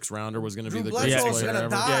the 6th rounder was going to be Drew the Bledsoe greatest Yeah, was player gonna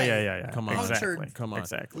ever. die. Yeah. Come on. Exactly. Punctured. Come on.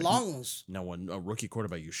 Exactly. lungs Now, a rookie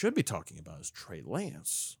quarterback you should be talking about is Trey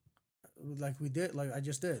Lance. like we did, like I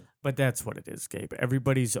just did. But that's what it is, Gabe.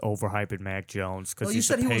 Everybody's overhyping Mac Jones because Well, you he's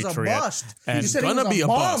said a he was Patriot. a bust. And You said he Gonna was be a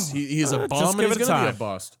bum. bust. He's a Just bum and give he's it going to be a time.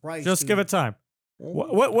 bust. Right, Just dude. give it time.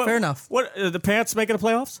 What? Fair enough. What? The Pats making the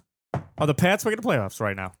playoffs? Are the Pats making the playoffs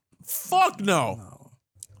right now? Fuck no. No.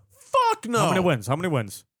 Fuck no. How many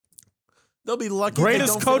wins? They'll be lucky. if they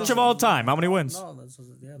Greatest don't coach finish- of all time. How many wins? No,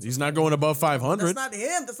 that's He's not going above 500. That's not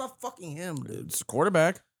him. That's not fucking him, dude. It's a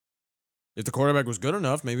quarterback. If the quarterback was good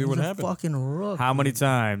enough, maybe it would He's a happen. fucking rook. How many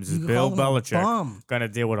times is You Bill call him a Belichick bum. gonna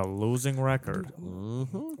deal with a losing record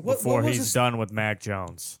before what was he's his- done with Mac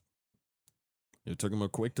Jones? It took him a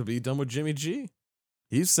quick to be done with Jimmy G.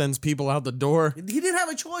 He sends people out the door. He didn't have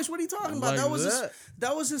a choice. What are you talking about? Like That was that. his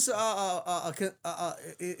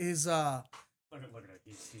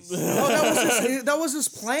that was his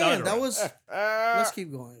plan. That was. Let's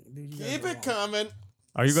keep going. Dude, you guys Keep are it wrong. coming.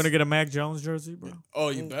 Are you gonna get a Mac Jones jersey, bro? Oh,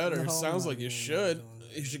 you better. No, Sounds no, like you no, should. no, no.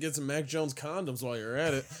 You should get some Mac Jones condoms while you're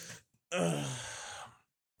at it.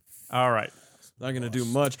 All right. Not going to do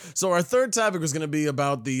much. So our third topic was going to be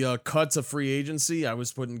about the cuts of free agency. I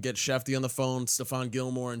was putting Get Shefty on the phone. Stephon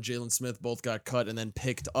Gilmore and Jalen Smith both got cut and then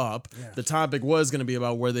picked up. Yeah. The topic was going to be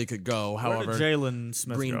about where they could go. Where However, did Jalen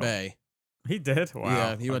Smith Green go? Bay. He did. Wow.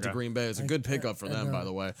 Yeah, he went to Okay. Green Bay. It's a good pickup for I them, know. by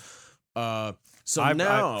the way. So I-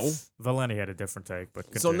 now, Valenti had a different take, but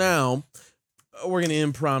so continue. now we're gonna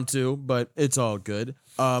impromptu, but it's all good.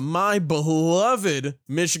 My beloved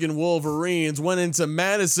Michigan Wolverines went into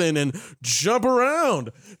Madison and jump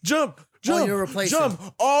around, jump, you're replacing. jump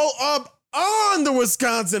all up on the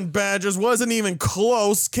Wisconsin Badgers. Wasn't even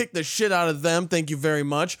close. Kicked the shit out of them. Thank you very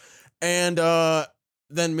much. And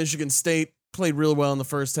then Michigan State played real well in the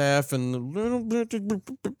first half and a little bit in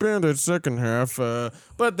the second half,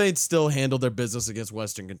 but they'd still handle their business against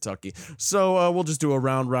Western Kentucky. So we'll just do a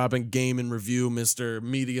round-robin game in review. Mr.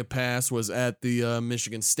 Media Pass was at the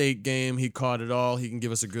Michigan State game. He caught it all. He can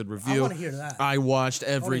give us a good review. I want to hear that. I watched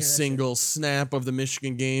every hear that single snap of the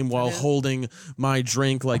Michigan game while did. holding my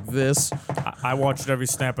drink like this. I watched every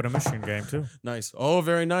snap of the Michigan game too. Nice. Oh,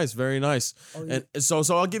 very nice. Very nice. And so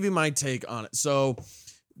I'll give you my take on it. So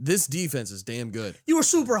this defense is damn good. You were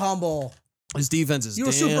super humble. This defense is You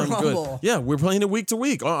were super damn good. humble. Yeah, we're playing it week to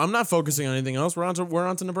week. Oh, I'm not focusing on anything else. We're on to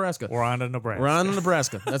Nebraska. We're on to Nebraska. We're on to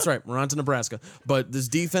Nebraska. That's right. We're on to Nebraska. But this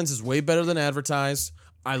defense is way better than advertised.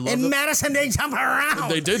 I love In the- Madison, they jump around.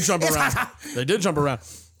 They did jump around. They did jump around.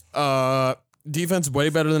 Defense way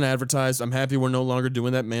better than advertised. I'm happy we're no longer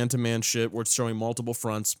doing that man-to-man shit. We're showing multiple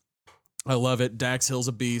fronts. I love it. Dax Hill's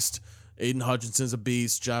a beast. Aiden Hutchinson's a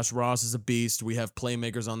beast. Josh Ross is a beast. We have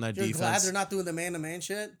playmakers on that You're glad defense. they're not doing the man-to-man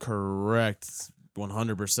shit? Correct.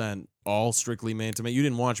 100%. All strictly man to man. You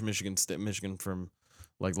didn't watch Michigan from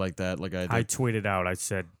like that, like I did. I tweeted out. I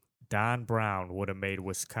said Don Brown would have made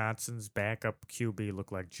Wisconsin's backup QB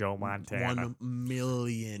look like Joe Montana.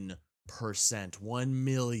 1,000,000%.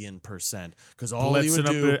 1,000,000%. Because all he would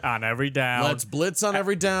Blitzing do on every down. let's blitz on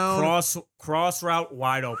every down. Cross route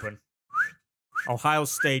wide open. Ohio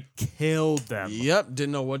State killed them. Yep,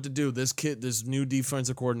 didn't know what to do. This new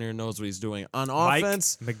defensive coordinator knows what he's doing. On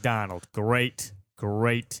offense, Mike McDonald, great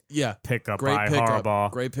yeah, pickup great by pickup.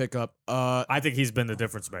 Harbaugh. Great pickup. I think he's been the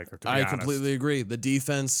difference maker. To be I honest. completely agree. The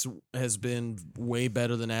defense has been way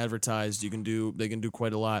better than advertised. They can do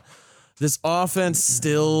quite a lot. This offense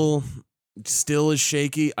still is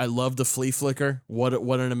shaky. I love the flea flicker. What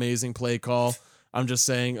an amazing play call. I'm just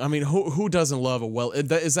saying. I mean, who doesn't love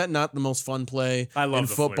is that not the most fun play I love in the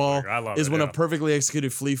flea football? flicker. I love is it, when yeah. a perfectly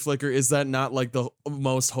executed flea flicker. Is that not like the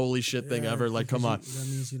most holy shit thing ever? Like, come on. That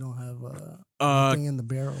means you don't have Uh, thing in the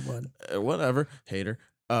barrel, but whatever, hater.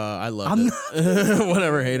 I love it.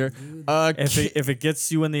 Whatever, hater. If it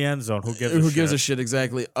gets you in the end zone, who gives a shit?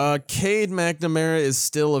 Exactly. Cade McNamara is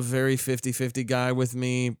still a very 50-50 guy with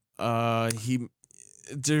me. He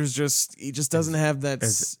just doesn't have that.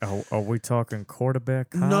 Are we talking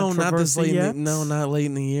quarterback? No, not this late. yet? Not late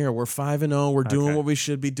in the year. We're 5-0. We're doing what we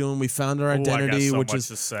should be doing. We found our identity, I got so which much is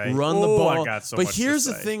to say. run the ball. I got so but much here's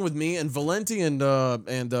to the say. thing with me and Valenti and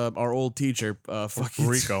our old teacher, fucking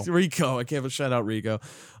Rico. Rico. I can't shout out Rico.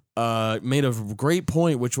 Made a great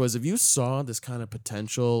point, which was if you saw this kind of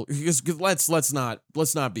potential, because let's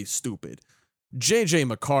not be stupid. JJ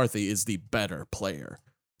McCarthy is the better player.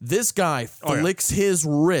 This guy flicks his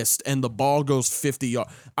wrist and the ball goes 50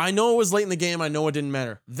 yards. I know it was late in the game. I know it didn't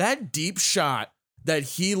matter. That deep shot that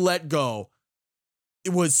he let go, it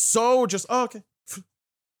was so just,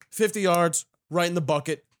 50 yards, right in the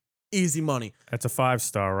bucket, easy money. That's a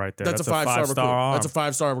 5-star right there. That's a 5-star recruit. arm. That's a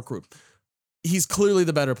 5-star recruit. He's clearly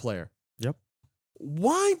the better player. Yep.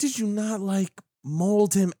 Why did you not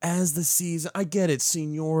mold him as the season? I get it,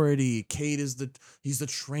 seniority. Cade he's the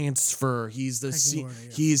transfer. He's the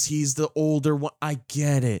he's the older one. I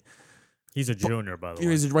get it. He's a junior, by the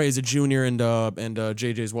way. He's a junior, and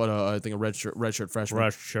JJ's I think a redshirt freshman.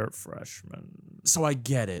 Redshirt freshman. So I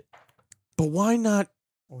get it, but why not?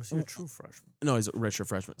 Or is he a true freshman? No, he's a redshirt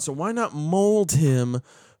freshman. So why not mold him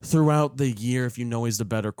throughout the year if you know he's the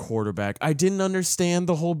better quarterback? I didn't understand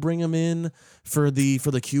the whole bring him in for the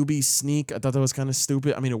QB sneak. I thought that was kind of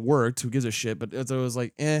stupid. I mean, it worked. Who gives a shit? But it was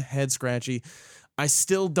like, head scratchy. I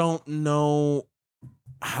still don't know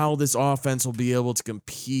how this offense will be able to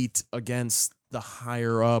compete against the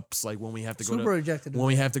higher ups, like when we have to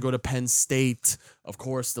go to Penn State, of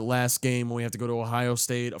course, the last game, when we have to go to Ohio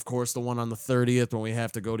State, of course, the one on the 30th, when we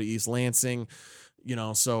have to go to East Lansing,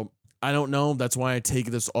 so I don't know. That's why I take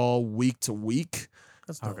this all week to week.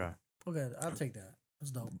 That's dope. Okay, I'll take that.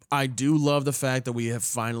 That's dope. I do love the fact that we have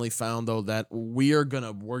finally found, though, that we're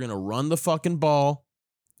gonna run the fucking ball.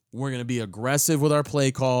 We're gonna be aggressive with our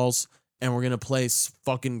play calls, and we're gonna play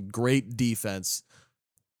fucking great defense.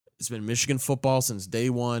 It's been Michigan football since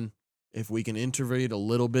day one. If we can integrate a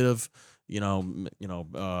little bit of,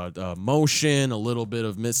 motion, a little bit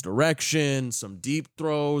of misdirection, some deep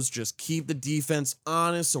throws, just keep the defense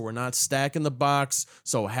honest so we're not stacking the box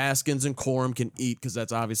so Haskins and Corum can eat, because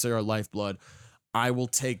that's obviously our lifeblood. I will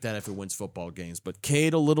take that if it wins football games. But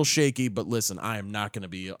Cade, a little shaky, but listen, I am not going to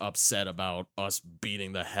be upset about us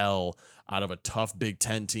beating the hell out of a tough Big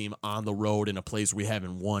Ten team on the road in a place we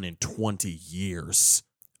haven't won in 20 years.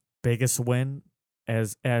 Biggest win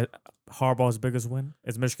as Harbaugh's biggest win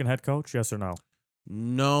as Michigan head coach? Yes or no?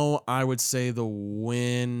 No, I would say the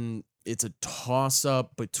win, it's a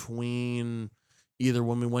toss-up between either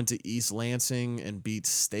when we went to East Lansing and beat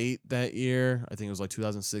State that year, I think it was like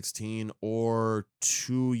 2016, or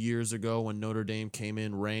 2 years ago when Notre Dame came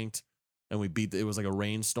in ranked and it was like a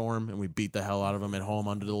rainstorm and we beat the hell out of them at home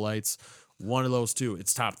under the lights. One of those two.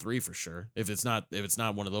 It's top three for sure. If it's not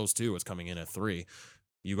one of those two, it's coming in at 3.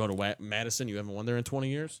 You go to Madison, you haven't won there in 20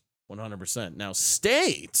 years? 100%. Now,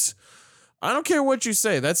 State, I don't care what you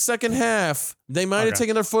say. That second half, they might have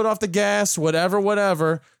taken their foot off the gas,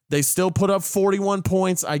 whatever. They still put up 41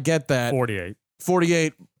 points. I get that.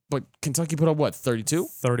 48. But Kentucky put up what, 32?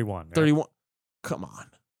 31. Yeah. 31. Come on.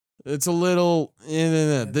 It's a little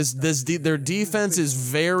their defense is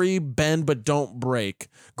very bend but don't break.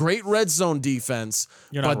 Great red zone defense.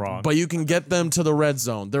 You're not wrong. But you can get them to the red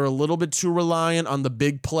zone. They're a little bit too reliant on the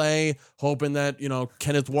big play, hoping that,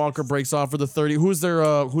 Kenneth Walker breaks off for the 30. Who's their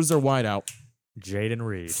wideout? Jaden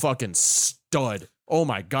Reed. Fucking stud. Oh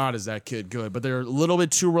my God, is that kid good? But they're a little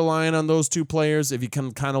bit too reliant on those two players. If you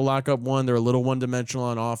can kind of lock up one, they're a little one-dimensional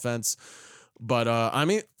on offense. But I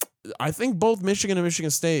mean, I think both Michigan and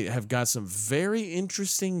Michigan State have got some very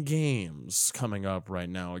interesting games coming up right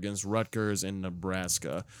now against Rutgers and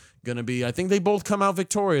Nebraska. Gonna be, I think they both come out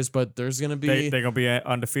victorious, but there's gonna be. They're gonna be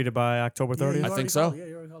undefeated by October 30th. I think so.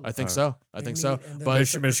 I think so. I think so.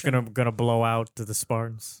 But Michigan gonna blow out the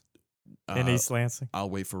Spartans in East Lansing. I'll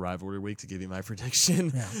wait for rivalry week to give you my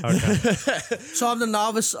prediction. Okay. So I'm the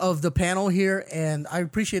novice of the panel here, and I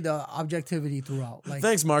appreciate the objectivity throughout. Like,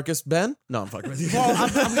 Thanks, Marcus. Ben? No, I'm fucking with you. bro,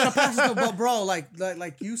 I'm gonna pass it to, but bro, like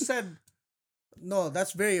you said, no,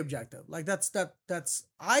 that's very objective. Like that's.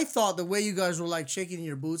 I thought the way you guys were like shaking in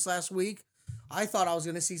your boots last week, I thought I was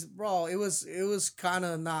gonna see, bro. It was kind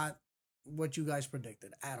of not what you guys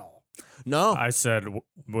predicted at all. No. I said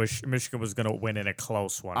Michigan was gonna win in a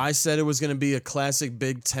close one. I said it was going to be a classic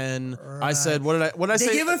Big Ten. I said, what did I say?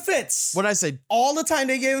 They give him fits. What did I say? All the time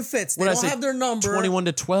they gave him fits. They What did I don't say? have their number.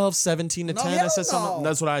 21-12, 17-10. No, I hell said something. no.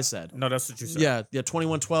 That's what I said. no, that's what you said. Yeah,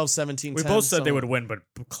 21-12, 17-10. we both said they something. would win, but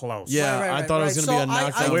close. Yeah, I thought it was going to be a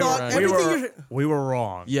knockout. I thought Right. everything we were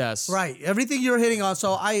wrong. Yes. right. Everything you're hitting on.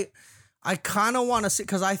 So I kind of want to see,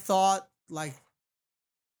 because I thought like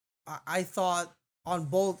I thought on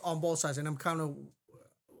both sides, and I'm kind of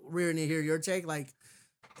rearing to hear your take. Like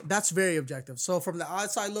that's very objective. So from the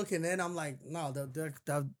outside looking in, I'm like, no,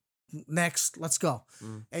 the next, let's go.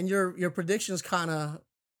 And your predictions kind of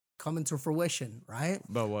come into fruition, right?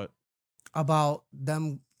 About what? About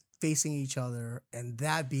them facing each other, and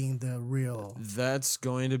that being the real That's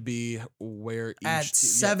going to be where each at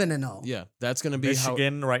team, 7-0. Yeah, that's going to be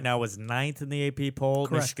Michigan right now is 9th in the AP poll.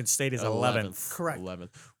 Correct. Michigan State is how 11th. Correct. 11th.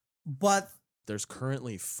 But There's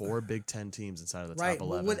currently 4 Big Ten teams inside of the right, top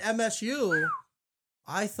 11. with MSU,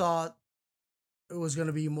 I thought it was going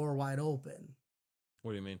to be more wide open.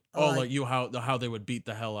 What do you mean? Like- Like you how they would beat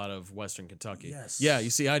the hell out of Western Kentucky. Yes. Yeah,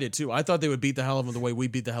 you see, I did too. I thought they would beat the hell out of them the way we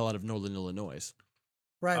beat the hell out of Northern Illinois.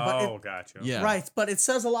 Right, but Oh, gotcha. Yeah. right, but it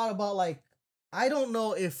says a lot about like I don't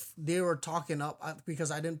know if they were talking up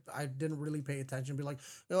because I didn't really pay attention. Be like,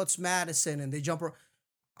 it's Madison and they jump.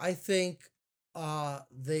 I think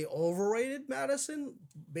they overrated Madison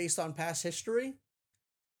based on past history,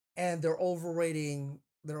 and they're overrating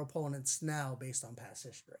their opponents now based on past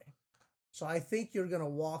history. So I think you're gonna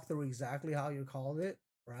walk through exactly how you called it,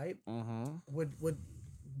 right? Mm-hmm. With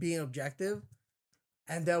being objective,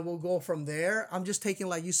 and then we'll go from there. I'm just taking,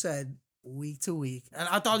 like you said, week to week, and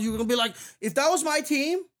I thought you were gonna be like, if that was my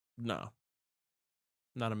team, No.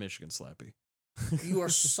 Not a Michigan slappy. you are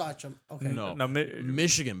such a okay. No. No,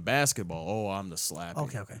 Michigan basketball. Oh, I'm the slappy.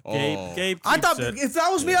 Okay. Oh. Gabe I keeps thought it, if that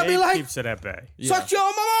was me, I'd be Gabe like, keeps it at bay. Yeah. suck your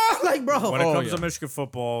mama, like bro. When it Oh, comes yeah. to Michigan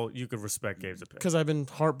football, you could respect Gabe's opinion. Because I've been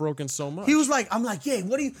heartbroken so much. He was like, I'm like, yeah.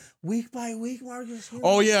 What do you week by week, Marcus?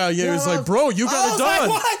 Oh yeah. He was like, bro, you I got it was like, done.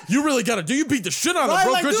 what? You really got to do. You beat the shit out of Right, them,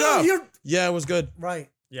 bro. like, Good dude, job. you're- Yeah, it was good. right.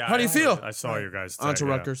 Yeah, How do you feel? I saw you guys. On to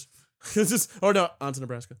Rutgers. Oh no, on to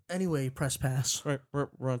Nebraska. Anyway, press pass. Right,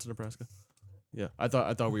 we're on to Nebraska. Yeah, I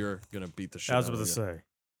thought we were gonna beat the shit. I was out about of to you. say,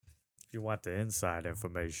 if you want the inside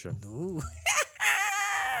information, Ooh.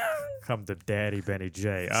 come to Daddy Benny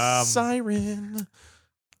J. Siren.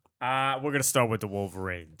 We're gonna start with the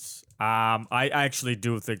Wolverines. I actually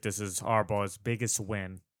do think this is Harbaugh's biggest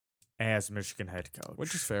win as Michigan head coach.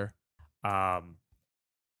 Which is fair.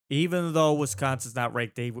 Even though Wisconsin's not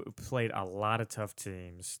ranked, they played a lot of tough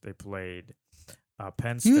teams. They played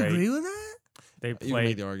Penn State. You agree with that? They You made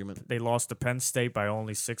played. the argument. They lost to Penn State by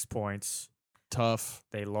only 6 points. Tough.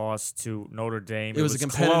 They lost to Notre Dame. It was a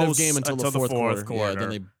competitive close game until the fourth quarter. quarter. Yeah, then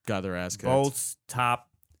they got their ass kicked. Both top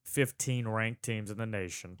 15 ranked teams in the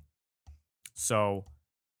nation. So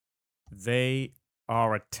they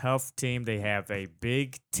are a tough team. They have a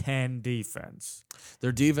Big Ten defense.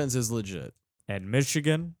 Their defense is legit. And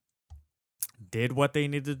Michigan did what they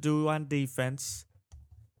needed to do on defense.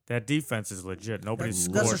 That defense is legit. Nobody That's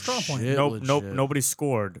scored. a strong point. Shit Nope, legit. nobody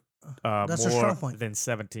scored That's a strong more point. than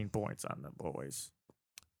 17 points on them boys.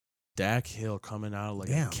 Dak Hill coming out like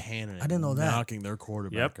Damn, a cannon. I didn't know that. Knocking their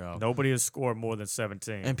quarterback Yep, out. nobody has scored more than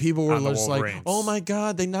 17. And people were on the just like, Wolverines. "Oh my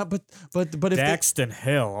god, they not." But if Daxton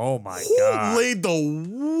Hill, oh my they, who god. laid the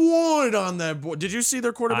wood on that board? Did you see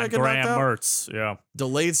their On quarterback get Graham knocked out? Mertz, yeah.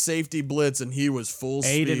 Delayed safety blitz, and he was full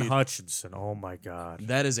Aiden speed. Hutchinson, oh my god.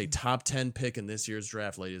 That is a top 10 pick in this year's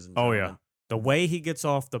draft, ladies and Oh gentlemen. yeah. The way he gets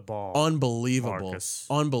off the ball, Unbelievable. Marcus.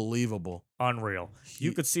 Unbelievable. unreal. You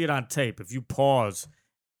He- could see it on tape. If you pause,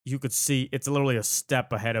 you could see it's literally a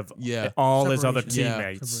step ahead of Yeah. all his other Separation. Yeah.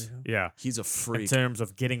 teammates. Separation. Yeah. He's a In freak. terms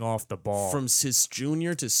of getting off the ball. From his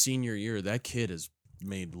junior to senior year, that kid has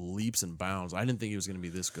made leaps and bounds. I didn't think he was going to be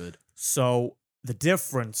this good. So the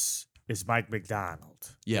difference is Mike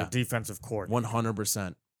McDonald, Yeah. the defensive coordinator.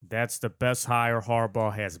 100%. That's the best hire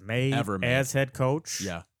Harbaugh has made Ever made. as head coach.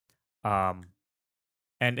 Yeah.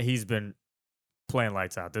 And he's been playing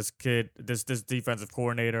lights out. This kid, this defensive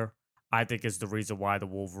coordinator, I think is the reason why the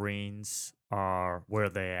Wolverines are where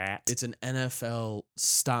they're at. It's an NFL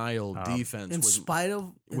style defense In spite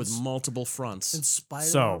of with multiple fronts. in spite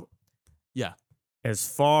So, of Yeah. as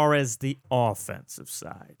far as the offensive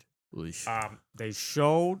side, Oof. they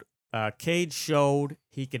showed, Cade showed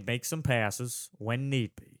he could make some passes when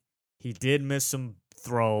need be. He did miss some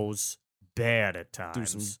throws bad at Do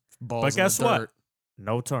times. some balls But in guess the what? dirt.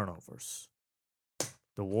 No turnovers.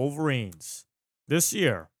 The Wolverines this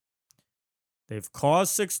year, they've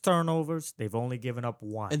caused 6 turnovers. They've only given up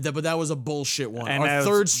 1. But that was a bullshit one. And that Our was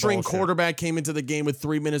third string bullshit. quarterback came into the game with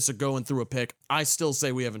 3 minutes to go and threw a pick. I still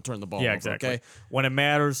say we haven't turned the ball Yeah, over. exactly. Okay. When it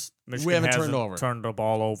matters, Michigan haven't hasn't turned over. turned the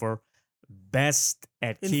ball over. Best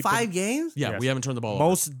at in keeping 5 games. Yeah, Yes. we haven't turned the ball over.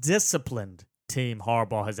 most disciplined team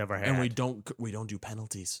Harbaugh has ever had, And we don't do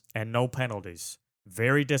penalties. and no penalties.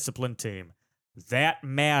 Very disciplined team. That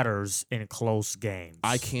matters in close games.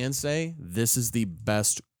 I can say this is the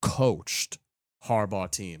best coached Harbaugh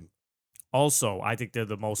team. Also, I think they're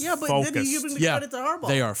the most Yeah, but focused. then you give the Yeah, credit to Harbaugh.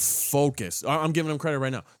 They are focused. I'm giving them credit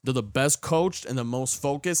right now. They're the best coached and the most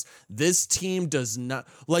focused. This team does not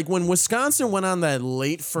like when Wisconsin went on that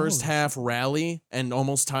late first half rally and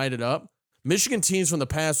almost tied it up. Michigan teams from the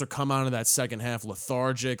past would come out of that second half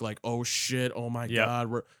lethargic, like, oh shit, oh my Yep.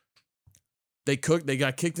 God. They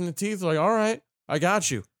got kicked in the teeth. They're like, all right, I got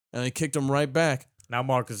you. And they kicked them right back. Now,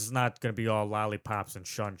 Marcus, it's not going to be all lollipops and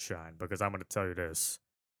sunshine because I'm going to tell you this.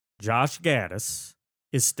 Josh Gaddis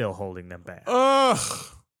is still holding them back. Ugh.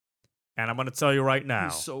 And I'm going to tell you right now,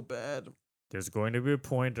 He's so bad. there's going to be a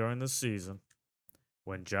point during the season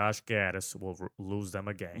when Josh Gaddis will lose them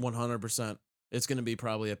a game. 100%. It's going to be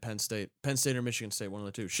probably at Penn State or Michigan State, one of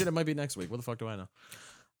the two. Shit, it might be next week. What the fuck do I know?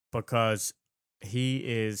 Because he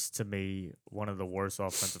is, to me, one of the worst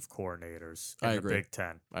offensive coordinators in I the agree. Big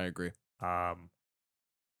Ten. I agree.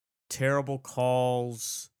 Terrible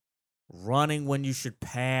calls, running when you should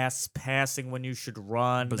pass, passing when you should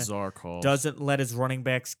run. Bizarre calls. Doesn't let his running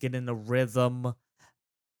backs get in the rhythm.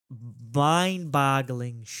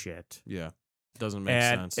 Mind-boggling shit. Yeah. Doesn't make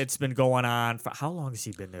And sense. it's been going on for how long has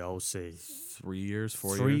he been the OC? 3 years,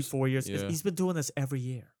 4 3, years. 4 years. Yeah. He's been doing this every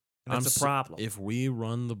year. And that's a so- problem. If we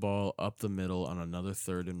run the ball up the middle on another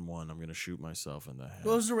 3rd and 1, I'm going to shoot myself in the head.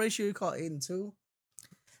 What was the ratio you call 8 and 2?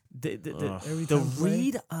 The Every the time play?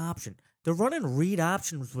 read option. They're running read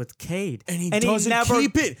options with Cade. and he doesn't never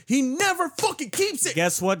keep it. He never fucking keeps it.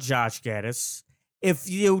 Guess what, Josh Gaddis? If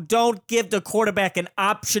you don't give the quarterback an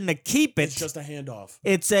option to keep it, It's just a handoff.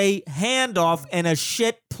 it's a handoff and a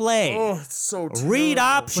shit play. Oh, it's so Read But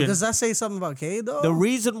option. does that say something about Cade though? The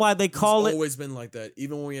reason why they call It's it always been like that.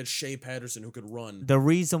 Even when we had Shea Patterson who could run. the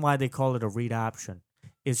reason why they call it a read option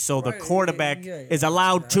is so the Right, quarterback yeah. is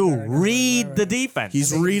allowed to I got it, read right. the defense.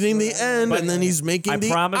 He's reading the end, But and then he's making I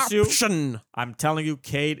the promise you- option. I'm telling you,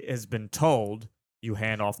 Cade has been told you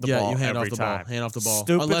hand off the Yeah, ball you hand every off the time. ball. Hand off the ball.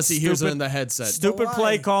 Stupid, Unless he hears it stupid, in the headset. Stupid But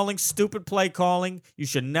play why? calling. Stupid play calling. You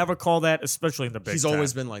should never call that, especially in the Big He's Ten.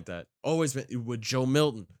 always been like that. Always been with Joe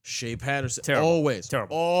Milton, Shea Patterson. Terrible. Always.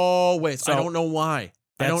 Terrible. Always. I So, don't know why.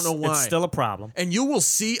 I don't know why. It's still a problem. And you will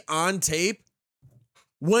see on tape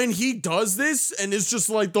when he does this, and it's just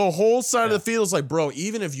like the whole side of the field is like, bro,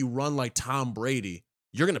 even if you run like Tom Brady,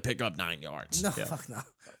 you're going to pick up 9 yards. No, Yeah. fuck no.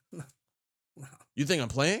 You think I'm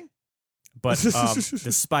playing? But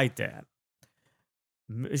despite that,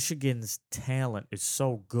 Michigan's talent is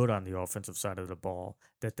so good on the offensive side of the ball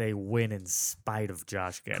that they win in spite of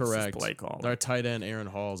Josh Gaddis' Correct. play calling. Our tight end, Aaron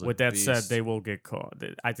Hall's a With that said, beast. they will get caught.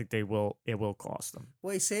 I think they will. It will cost them.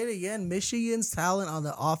 Wait, say it again. Michigan's talent on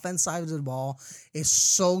the offense side of the ball is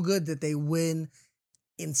so good that they win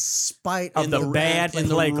in spite Of of the the bad in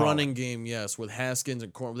the play calling. running game, yes, with Haskins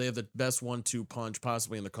and They have the best 1-2 punch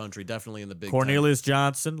possibly in the country, definitely in the Big Ten. Cornelius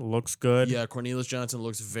Johnson looks good. Yeah, Cornelius Johnson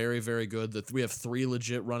looks very, very good. We have 3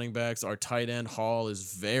 legit running backs. Our tight end Hall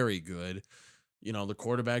is very good. You know, the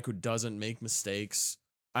quarterback who doesn't make mistakes.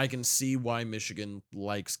 I can see why Michigan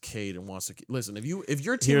likes Cade and wants to listen. If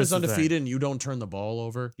your team Here's is the thing. undefeated and you don't turn the ball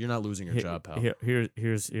over, you're not losing your job, pal. Here's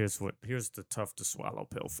the tough to swallow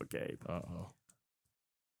pill for Gabe. Uh-oh.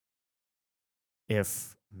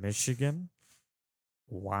 If Michigan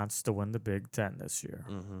wants to win the Big Ten this year,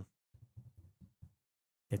 Mm-hmm.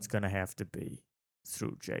 it's going to have to be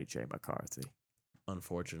through J.J. McCarthy.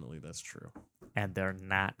 Unfortunately, that's true. And they're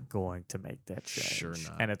not going to make that change. Sure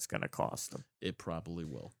not. And it's going to cost them. It probably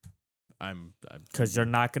will. Because you're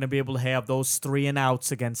not going to be able to have those 3 and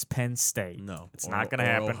outs against Penn State. No. It's Or- not going to or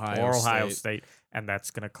happen. Ohio Or Ohio State. State. And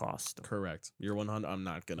that's going to cost them. Correct. You're 100. I'm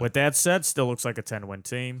not gonna. With that said, still looks like a 10-win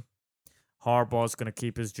team. Harbaugh's going to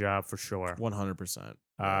keep his job for sure. 100%.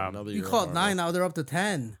 Um, You called 9, now they're up to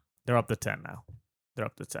 10. They're up to 10 now. They're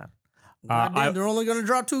up to 10. Goddamn, they're only going to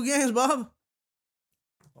drop 2 games, Bob.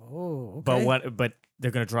 Oh, okay. But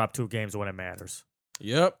they're going to drop 2 games when it matters.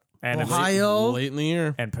 Yep. And Ohio. Late in the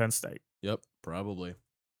year. and Penn State. Yep. Probably.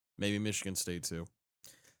 Maybe Michigan State too.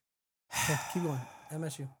 Okay, keep going.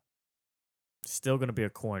 MSU. Still going to be a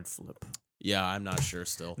coin flip. Yeah, I'm not sure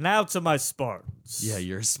still. Now to my Spartans. Yeah,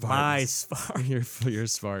 you're My Spartans. Spartans. You're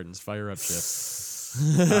Spartans. Fire up, Chip.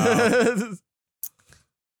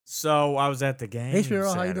 So I was at the game. Hey,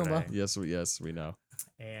 Spiro, how you doing, Saturday, bro? yes, we know.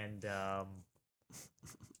 And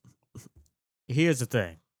here's the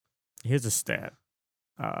thing. Here's a stat.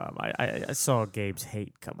 I saw Gabe's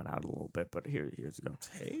hate coming out a little bit, but here's the go.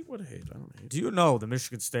 Hate? What a hate? I don't hate. Do you know the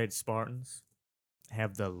Michigan State Spartans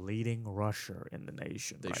have the leading rusher in the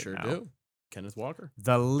nation? They right sure now? do. Kenneth Walker.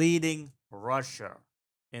 The leading rusher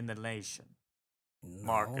in the nation. No,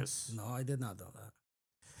 Marcus. No, I did not know that.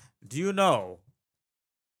 Do you know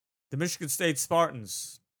the Michigan State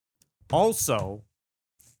Spartans also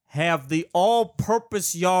have the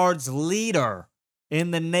all-purpose yards leader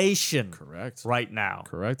in the nation Correct. right now?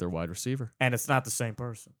 Correct. They're wide receiver. And it's not the same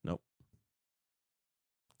person. Nope.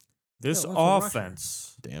 This Yeah, what's a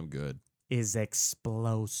offense Damn good. is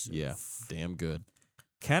explosive. Yeah. Damn good.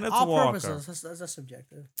 Kenneth All Walker, purposes, that's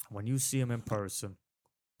subjective. when you see him in person,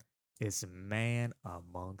 is a man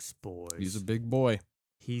amongst boys. He's a big boy.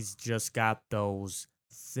 He's just got those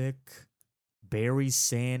thick Barry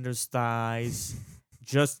Sanders thighs.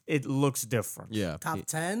 Just it looks different. Yeah. Top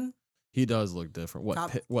 10? He does look different. What?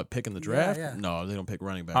 Top- Pick in the Yeah, draft? yeah. No, they don't pick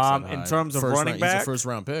running backs. that In high. terms of First running round, back? he's a first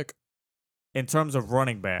round pick. In terms of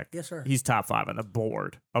running back, Yes, sir. he's top 5 on the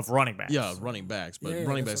board of running backs. Yeah, running backs, but Yeah,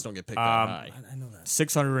 running that's backs what- don't get picked that Um, high. I know that.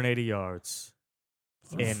 680 yards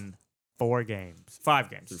in 4 games. 5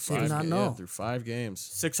 games. Through See, five, not yeah, know. through 5 games.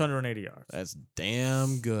 680 yards. That's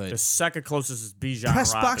damn The good. second closest is Bijan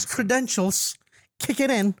Press box Robinson. credentials. Kick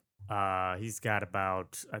it in. He's got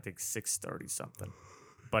about, I think, 630 something.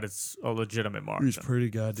 But it's a legitimate margin. pretty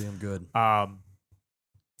goddamn good. Well,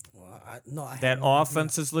 I That had no idea.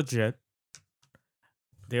 offense is legit.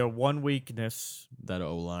 Their one weakness That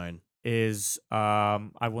O line. is, I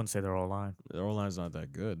wouldn't say their O-line. Their O line's not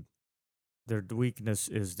that good. Their weakness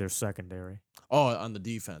is their secondary. Oh, on the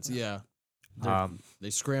defense, yeah. Um,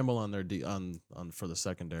 They scramble on their on for the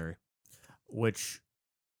secondary. which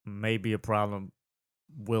may be a problem,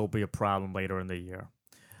 will be a problem later in the year.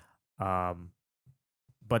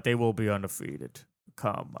 But they will be undefeated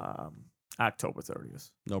come October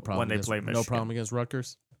 30th. No problem. When they against, play No Michigan. problem against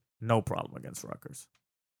Rutgers. No problem against Rutgers.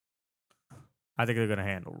 I think they're going to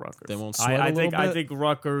handle Rutgers. They won't sweat a I think little bit? I think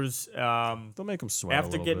Rutgers, They'll make them sweat after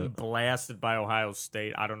a little getting bit. blasted by Ohio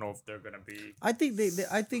State, I don't know if they're going to be. I think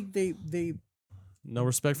they No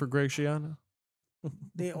respect for Greg Schiano.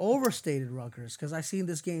 they overstated Rutgers because I seen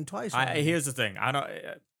this game twice. already. Here's the thing.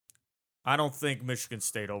 I don't think Michigan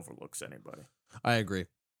State overlooks anybody. I agree.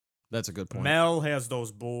 That's a good point. Mel has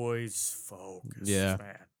those boys focused. Yeah.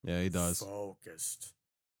 Man. Yeah, he does. Focused.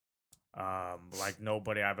 Like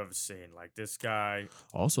nobody I've ever seen. Like this guy.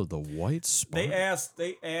 Also, the white spot.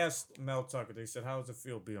 They asked Mel Tucker. They said, "How does it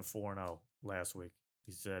feel being 4-0 last week?"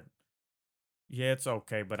 He said, "Yeah, it's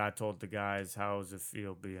okay." But I told the guys, "How does it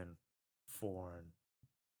feel being 4-8?"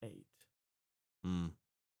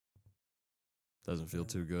 Doesn't feel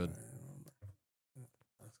too good.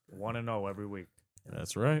 1-0 every week.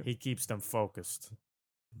 That's right. He keeps them focused.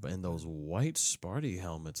 And those white Sparty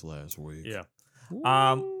helmets last week. Yeah.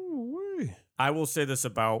 Ooh-wee. I will say this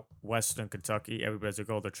about Western Kentucky. Everybody's like,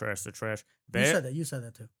 "Oh, they're trash. They're trash." You said that. You said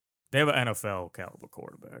that too. They have an NFL caliber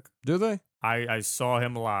quarterback. Do they? I saw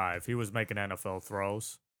him live. He was making NFL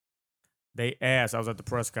throws. They asked, I was at the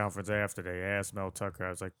press conference after, they asked Mel Tucker,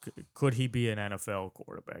 I was like, could he be an NFL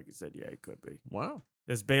quarterback? He said, yeah, he could be. Wow.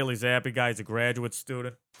 This Bailey Zappi guy, he's a graduate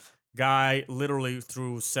student. Guy literally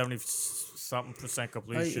threw 70-something%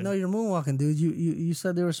 completion. No, you're moonwalking, dude. You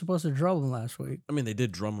said they were supposed to drop him last week. I mean, they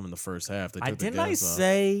did drum them in the first half. They took the Didn't I gas off.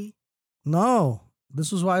 say No,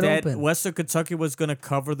 this was wide that open. Western Kentucky was going to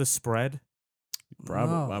cover the spread?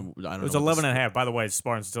 Probably. No. I don't It know was what 11 the- and a half. By the way,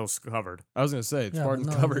 Spartans still covered. I was going to say, Yeah, Spartans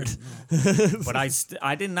but no, I covered. didn't, But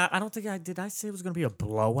I did not. I don't think I did. I say it was going to be a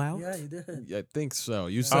blowout. Yeah, you did. I think so.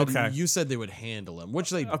 You said Okay. you said they would handle him, which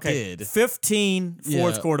they Okay, did. 15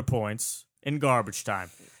 fourth Yeah. quarter points in garbage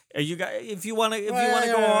time. You got if you want to go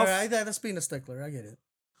off, That's being a stickler. I get it.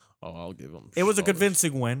 Oh, I'll give them. it was a all this.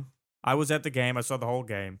 convincing win. I was at the game. I saw the whole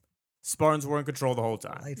game. Spartans were in control the whole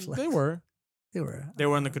time. They were. They were. They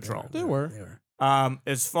were in the control. They were. They were.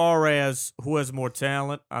 As far as who has more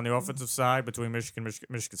talent on the offensive side between Michigan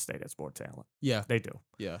State has more talent. Yeah. They do.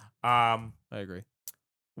 Yeah. I agree.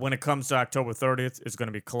 When it comes to October 30th, it's going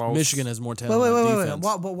to be close. Michigan has more talent Wait. on defense.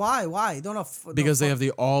 But why? Why? Don't know. Because they have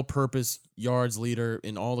the all-purpose yards leader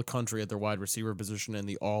in all the country at their wide receiver position and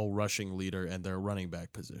the all-rushing leader at their running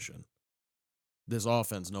back position. This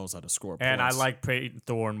offense knows how to score points. And I like Peyton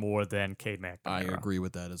Thorne more than Cade McNamara. I agree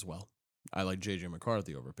with that as well. I like J.J.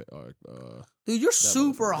 McCarthy over. Dude, you're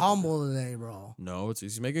super motherfucker. humble today, bro. No,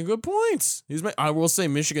 he's making good points. I will say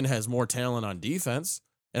Michigan has more talent on defense,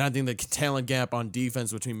 and I think the talent gap on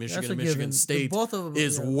defense between Michigan and Michigan State Both of them,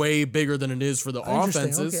 is way bigger than it is for the Interesting.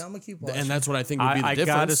 offenses. Okay, I'm gonna keep watching. And that's what I think would be the I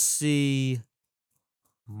difference. gotta see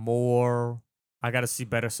more. I gotta see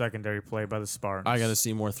better secondary play by the Spartans. I got to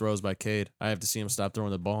see more throws by Cade. I have to see him stop throwing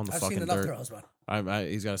the ball in the I've fucking seen enough dirt. throws, man.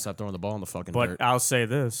 He's got to stop throwing the ball in the fucking But dirt. I'll say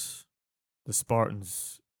this: the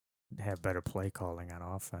Spartans have better play calling on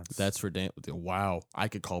offense. That's for damn. Wow, I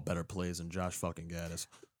could call better plays than Josh fucking Gaddis.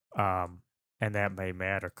 And that may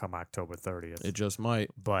matter come October 30th. It just might.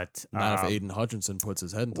 But Not if Aiden Hutchinson puts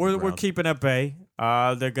his head into the we're ground. keeping at bay.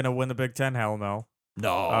 They're gonna win the Big Ten. Hell no.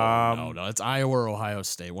 No. It's Iowa or Ohio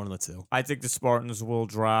State. One of the two. I think the Spartans will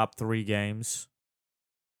drop 3 games.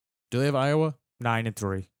 Do they have Iowa?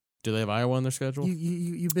 9-3. Do they have Iowa on their schedule?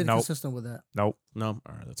 You've been Nope. consistent with that. Nope. No.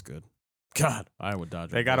 All right, that's good. God, Iowa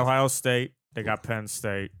Dodgers. They got Ohio State. They got Penn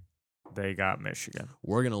State. They got Michigan.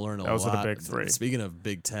 We're gonna learn a lot. Those are the big 3. Speaking of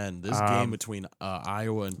Big Ten, this game between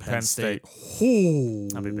Iowa and Penn Penn State.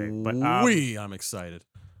 That'll be big. But I'm excited.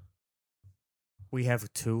 we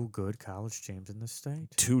have 2 good college teams in this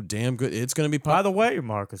state. Too damn good. It's gonna be. By the way,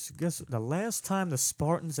 Marcus, guess the last time the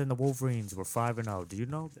Spartans and the Wolverines were 5-0. Do you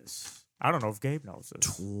know this? I don't know if Gabe knows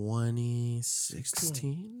this.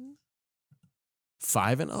 2016.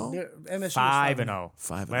 5-0. MSU was 5-0.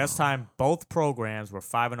 5-0. Last time both programs were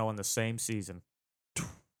 5-0 in the same season.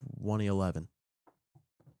 2011.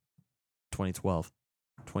 2012.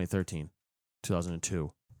 2013.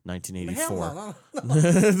 2002. 1984. Hell no.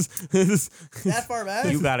 That far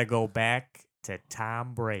back? You got to go back to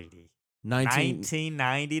Tom Brady. 19.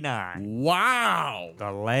 1999. Wow.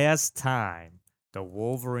 The last time the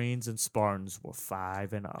Wolverines and Spartans were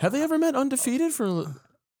 5-0. Have they ever met undefeated for?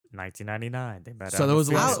 1999. They met. So that was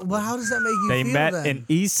the undefeated. last- How does that make you They feel met then? in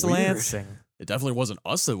East Weird. Lansing. It definitely wasn't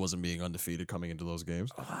us that wasn't being undefeated coming into those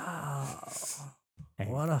games. Wow. And,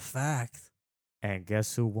 What a fact. and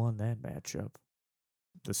guess who won that matchup?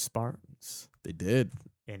 The Spartans They did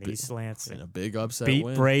in Big- East Lansing. in a big upset Beat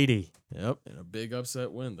win. Brady. Yep, in a big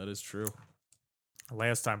upset win. That is true.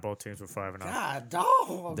 Last time both teams were 5-0. God,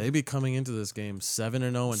 dog. They be coming into this game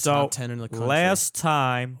 7-0 and So, top 10 in the country. Last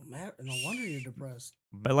time, Man, no wonder you're depressed.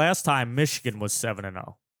 but last time Michigan was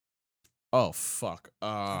 7-0. Oh fuck.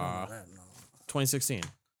 I don't know that, no. 2016.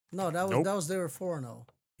 No, that was Nope. they were 4-0.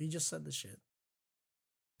 You just said the shit.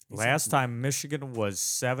 Last time Michigan was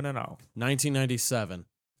 7-0. 1997.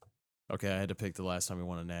 Okay, I had to pick the last time we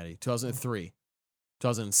won a natty. 2003.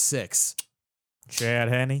 2006. Chad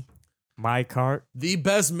Henne, Mike Hart. The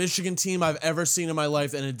best Michigan team I've ever seen in my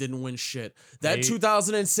life, and it didn't win shit. That They-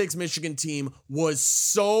 2006 Michigan team was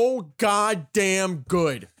so goddamn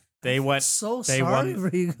good. They went. So They sorry won-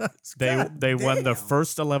 for you guys. They God won the damn.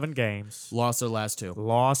 first 11 games. Lost their last 2.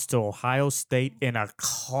 Lost to Ohio State in a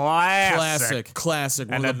classic. Classic.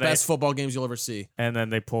 One And of the then they- best football games you'll ever see. And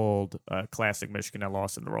then they pulled classic Michigan and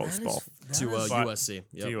lost in the Rose That Bowl. is- To that is- But- USC.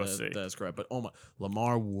 Yep, USC. That's correct. But oh my,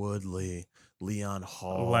 Lamar Woodley, Leon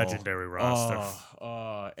Hall, Legendary roster.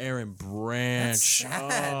 Aaron Branch,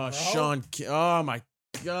 sad, bro. Sean, oh my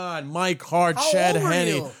God, Mike Hart, How Chad old were Henne,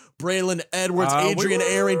 you? Braylon Edwards, We Adrian were-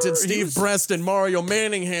 Arrington, he Steve was- Preston, Mario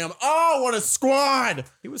Manningham. Oh, what a squad!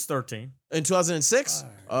 He was 13. In 2006, You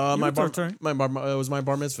my were bar, 13. my bar, it was my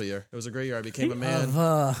bar mitzvah year. It was a great year. I became a man.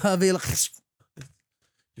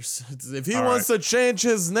 If he All wants to change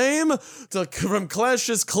his name from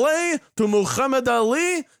Cassius Clay to Muhammad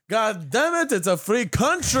Ali, God damn it, it's a free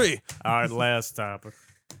country. All right, last topic.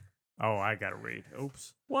 Oh, I got to read.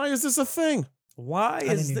 Oops. Why is this a thing? Why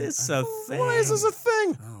is didn't even- this a thing? Why is this a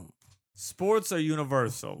thing? Sports are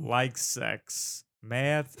universal, like sex,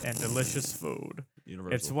 math, and delicious food.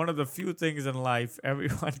 Universal. It's one of the few things in life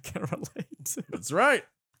everyone can relate to. That's right.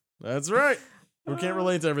 That's right. We can't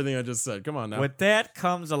relate to everything I just said. Come on now. With that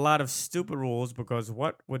comes a lot of stupid rules because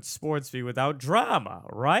what would sports be without drama,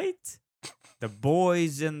 right? The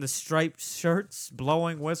boys in the striped shirts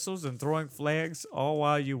blowing whistles and throwing flags all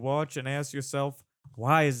while you watch and ask yourself,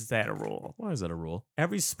 Why is that a rule? Why is that a rule?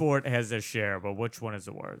 Every sport has their share, but which one is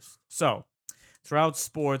the worst? So, throughout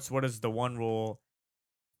sports, what is the one rule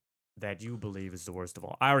that you believe is the worst of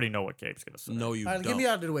all? I already know what Gabe's going to say. No, you All right, don't. get me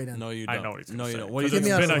out of the way then. No, you don't. I know what he's No, going you to don't. say. What do you 'Cause think? Get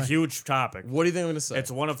me out It's of been the a way. huge topic. What do you think I'm going to say?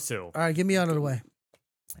 It's one of two. All right, get me out of the way.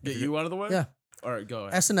 Get you out of the way? Yeah. All right, go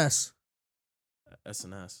ahead. SNS.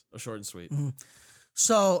 SNS. A short and sweet.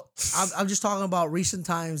 So I'm just talking about recent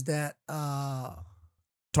times that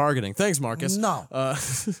Targeting. Thanks, Marcus. no.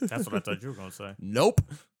 That's what I thought you were going to say. Nope.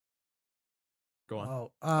 Go on.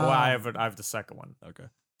 Oh, I have the second one. Okay.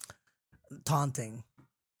 taunting.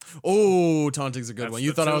 Oh, taunting's a good That's one.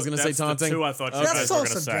 You the thought I two- was going to say that's the taunting? two I thought you Okay. guys That's were so going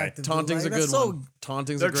to say. subjective. dude. Taunting's Like, a good that's so- one.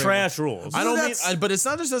 Taunting's They're a great trash one. rules. I don't mean, That's- but it's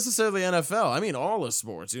not just necessarily NFL. I mean all the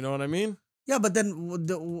sports. You know what I mean? Yeah, but then what's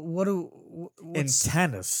In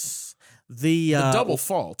tennis, the The double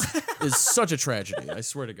fault is such a tragedy. I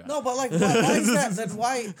swear to God. no, but like why is that? Then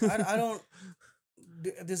why I don't.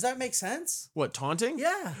 Does that make sense? What, taunting?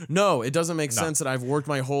 Yeah. No, it doesn't make No. sense that I've worked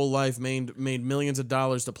my whole life, made millions of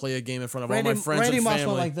dollars to play a game in front of all my friends Randy and Moss family.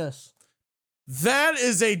 went like this. That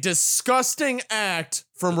is a disgusting act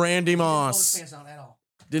from Randy Moss. Pants down at all.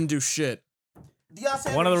 Didn't do shit. Deion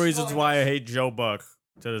Sanders one of the used to reasons go like why I this. hate Joe Buck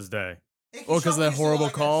to this day. Icky Or because of Shuffle that used to go horrible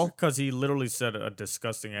like this. call. Because he literally said a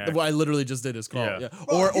disgusting act. Well, I literally just did his call. Yeah. Yeah.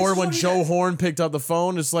 Bro, Or this or is when what he Joe did. Horn picked up the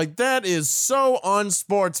phone, it's like, that is so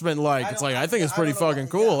unsportsmanlike. It's like, I think it's pretty fucking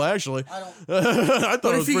cool, actually. I don't. I thought But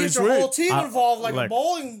it if was you pretty get your whole sweet. team involved, like a Look,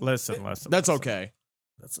 bowling, Listen. That's listen. okay.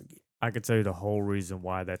 that's a, I could tell you the whole reason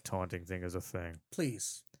why that taunting thing is a thing.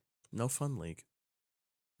 please. No fun league.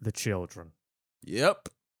 The children. Yep.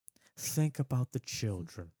 Think about the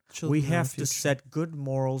children. Children We are our have to future. set good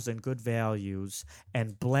morals and good values,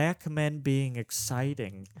 and black men being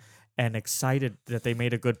exciting and excited that they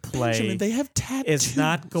made a good play Benjamin, they have tattoos. is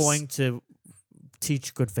not going to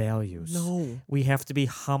teach good values. No. We have to be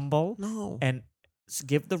humble No. and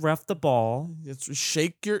give the ref the ball. It's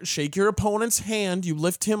shake your opponent's hand. You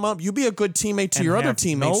lift him up. You be a good teammate to and your other have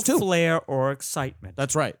teammates no too. flair or excitement.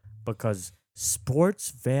 That's right. Because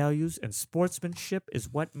sports values and sportsmanship is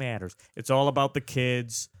what matters. It's all about the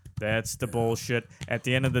kids. That's the bullshit. At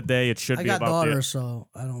the end of the day, it should I be got about daughters, so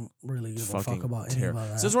I don't really give a fuck Fucking about any terrible. of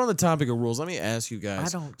that. Since we're on the topic of rules, let me ask you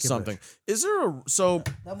guys I don't give a something. Is there a That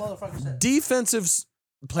motherfucker said. defensive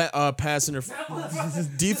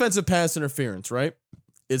defensive pass interference, right?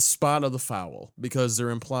 It's spot of the foul because they're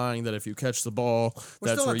implying that if you catch the ball, We're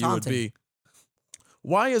that's still where at you would taunting. be.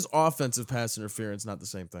 Why is offensive pass interference not the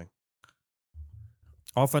same thing?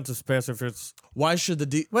 offensive pass interference. Why should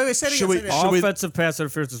the Wait, say it should again. we- Say it again. should we- Offensive pass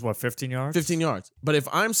interference is what, 15 yards? 15 yards? But if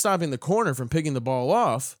I'm stopping the corner from picking the ball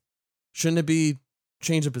off, shouldn't it be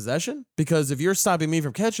change of possession? Because if you're stopping me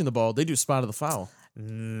from catching the ball, they do spot of the foul.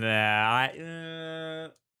 Nah,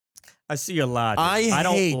 I see a lot. I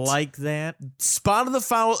don't hate- like that. Spot of the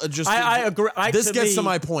foul. Just I agree. This gets to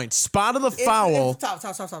my point. Spot of the foul. Stop.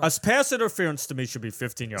 A pass interference to me should be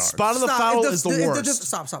 15 yards. Spot of the Stop. foul If is the if worst.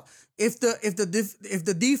 Stop. If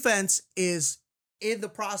the defense is in the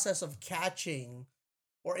process of catching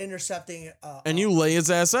or intercepting, And you lay his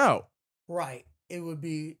ass out. right, it would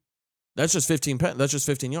be That's just 15. That's just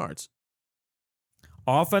 15 yards.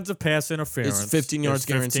 Offensive pass interference. It's 15 yards is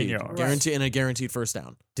 15 guaranteed. yards. Guarantee and a guaranteed first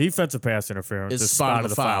down. Defensive pass interference Is is spot of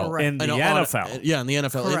the foul. Correct. In the And NFL. Yeah, in the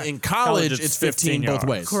NFL. Correct. In college, College, it's 15 both yards.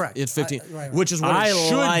 ways. Correct. It's 15, right. which is what I it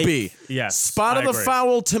should like- be. Yes. Spot of I the agree.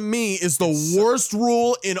 foul to me is the worst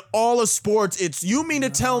rule in all of sports. It's you mean to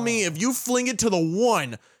tell me if you fling it to the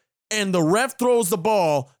one and the ref throws the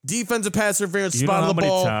ball, defensive pass interference, You know spot how of the many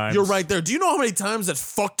ball, times- you're right there. Do you know how many times that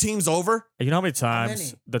fuck teams over? You know how many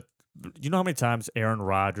times many? you know how many times Aaron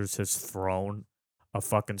Rodgers has thrown a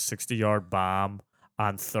fucking 60-yard bomb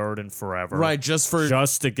on 3rd and forever? Right, just for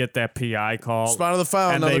Just to get that PI call. spot of the foul,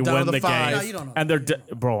 and another they down win to the the 5. game. No, you don't know. And they're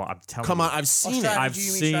bro, I'm telling Come you. on, I've seen it. I've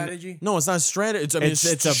You mean seen- strategy? No, it's not strategy. I mean, It's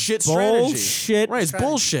a shit strategy. bullshit. Right, it's strategy.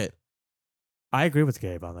 bullshit. I agree with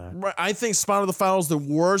Gabe on that. Right, I think spot of the foul is the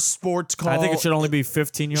worst sports call. I think it should only be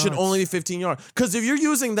 15 It yards. should only be 15 yards. Because if you're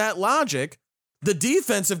using that logic, the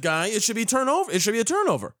defensive guy, it should be turnover. It should be a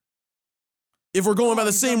turnover. If we're going by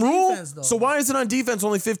the he's same on rule, defense, though. so why is it on defense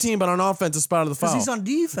only 15, but on offense it's spot of the Because foul? he's on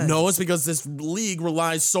defense. No, it's because this league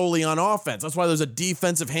relies solely on offense. That's why there's a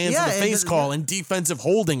defensive hands Yeah, in the and face the- call and defensive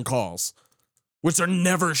holding calls, which there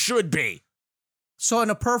never should be. So in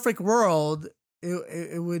a perfect world,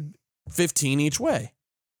 it would. 15 each way.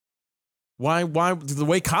 Why the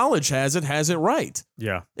way college has it right.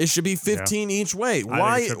 Yeah. It should be 15 each way. I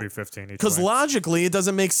Why? think it should be 15 each Because way. logically, it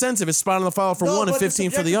doesn't make sense if it's spot on the foul for No, one and but 15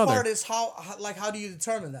 for the subjective other. Part is how do you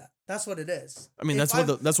determine that? That's what it is. I mean, If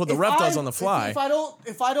that's what the ref does on the fly. If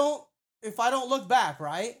I don't if I don't look back,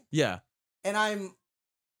 right? Yeah. And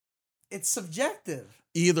it's subjective.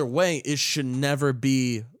 Either way, it should never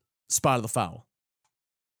be spot of the foul.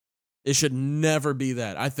 It should never be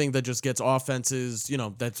that. I think that just gets offenses,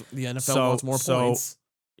 that's the NFL wants more points.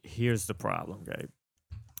 Here's the problem, Gabe.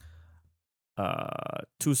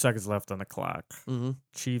 2 seconds left on the clock. Mm-hmm.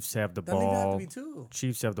 Chiefs have the Doesn't even have to ball. be two.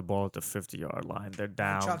 Chiefs have the ball at the 50-yard line. They're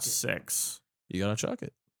down chuck it. 6. You got to chuck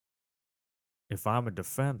it. If I'm a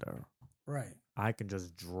defender, Right. I can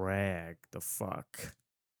just drag the fuck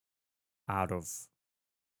out of.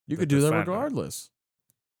 You the could do that defender. regardless.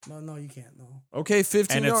 No, you can't. No. Okay,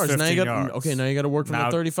 15 And it's yards. 15 yards. Now you got to work from Now-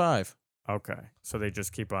 the 35. Okay, so they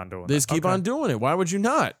just keep on doing. They just keep on doing it. Why would you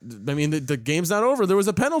not? I mean, the game's not over. There was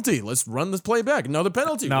a penalty. Let's run this play back. Another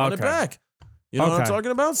penalty. No, Run it okay. back. You know what I'm Okay.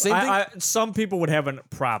 talking about? Same thing. Some people would have a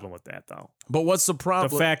problem with that, though. But what's the The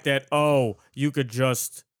problem? fact that you could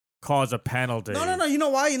just cause a penalty. No. You know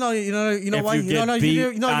why? You know If why? you get beat on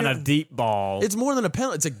a you- deep ball. It's more than a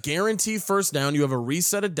penalty. It's a guaranteed first down. You have a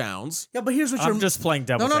reset of downs. Yeah, but here's what you're. I'm just playing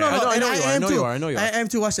devil's No. advocate. I know and you are. I am know too. you are. I know you are. I am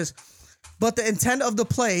too. Watch this. But the intent of the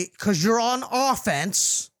play, because you're on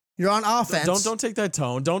offense. You're on offense. Don't take that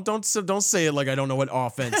tone. Don't say it like I don't know what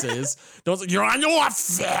offense is. You're on your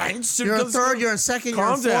offense. You're in third. You're in second. You're in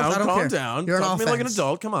Calm fourth. down. I don't Calm care. down. You're on Talk to me like an offense.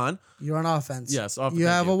 adult. Come on. You're on offense. Yes. You thank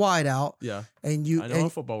have a wide out. Yeah. And you I know how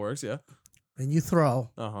football works. Yeah. and you throw,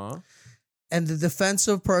 Uh-huh. and the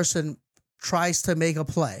defensive person tries to make a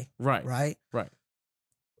play. Right. Right. Right.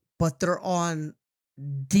 But they're on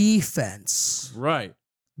defense. Right.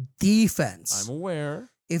 Defense. I'm aware.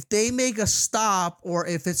 If they make a stop or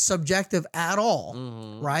if it's subjective at all,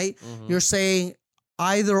 Mhm. right? Mhm. You're saying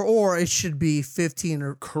either or it should be 15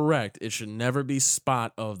 or Correct. It should never be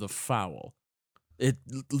spot of the foul.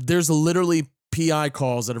 There's literally PI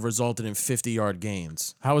calls that have resulted in 50-yard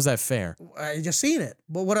gains. How is that fair? I just seen it.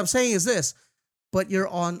 But what I'm saying is this, but you're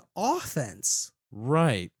on offense.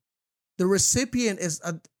 Right. The recipient is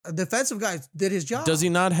a defensive guy did his job. Does he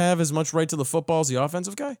not have as much right to the football as the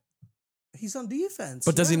offensive guy? He's on defense.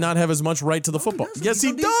 But does he yeah. not have as much right to the No, football? doesn't. Yes, He's he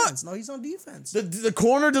on does. defense. No, he's on defense. The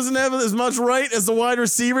corner doesn't have as much right as the wide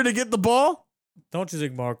receiver to get the ball? Don't you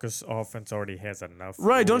think Marcus' offense already has enough?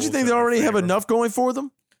 Right. Don't you rules think in they their already have favor? enough going for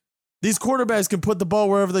them? These quarterbacks can put the ball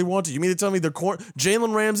wherever they want to. You mean to tell me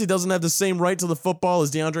Jalen Ramsey doesn't have the same right to the football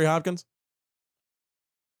as DeAndre Hopkins?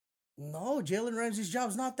 No, Jalen Ramsey's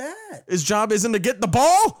job's not that. His job isn't to get the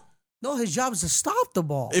ball? No, his job is to stop the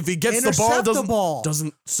ball. If he gets the ball, Intercept doesn't the ball.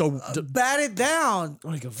 doesn't so bat it down.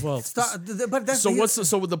 like well, Stop, but that's so what's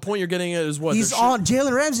the point you're getting at is what he's there should- on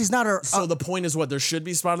Jalen Ramsey's not a So the point is what there should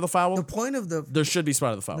be spot of the foul. the point of the There should be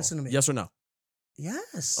spot of the foul. Listen to me. Yes or no?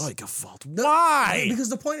 yes. Oh, you fault. The- Why? Because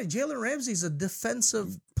the point of Jalen Ramsey's a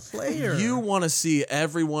defensive player. You want to see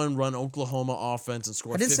everyone run Oklahoma offense and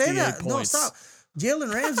score I didn't 58 say that. points. No, stop.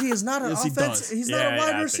 Jalen Ramsey is not an Yes, he offense. does. He's Yeah, not a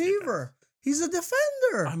wide I think he receiver. He's a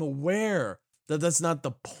defender. I'm aware that that's not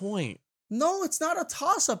the point. No, it's not a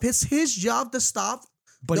toss up. It's his job to stop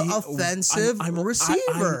But the he- offensive I'm-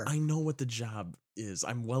 receiver. I know what the job is.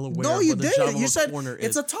 I'm well aware. No, of you what the job didn't. of You a said corner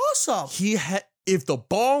it's is. a toss up. If the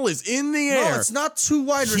ball is in the air, No, it's not two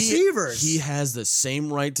wide receivers. He has the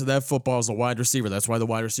same right to that football as the wide receiver. That's why the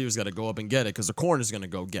wide receiver's got to go up and get it because the corner's going to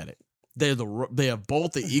go get it. They have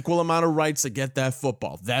both the equal amount of rights to get that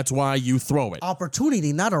football. That's why you throw it.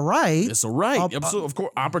 Opportunity, not a right. It's a right. Absolutely, of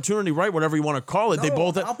course, opportunity, right, whatever you want to call it. They No,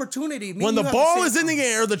 both have, opportunity. when the ball is in the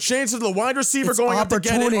air, the chances of the wide receiver It's going up to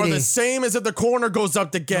get it are opportunity. the same as if the corner goes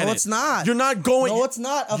up to get it. No, it's not. You're not going. No, it's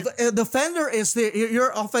not. A defender is you're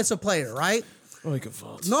an offensive player, right? Oh, you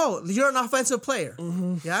fault. No, you're an offensive player.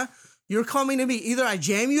 Yeah, you're coming to me. Either I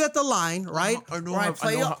jam you at the line, right? I know or how- I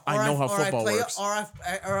play. I know how football works. Or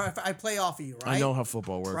I play off of you, right? I know how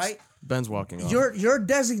football works. Right? Ben's walking off. Your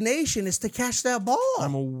designation is to catch that ball.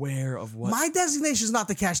 I'm aware of what My designation is not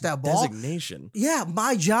to catch that ball. designation. Yeah,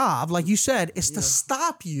 my job, like you said, is to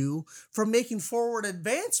stop you from making forward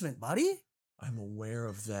advancement, buddy. I'm aware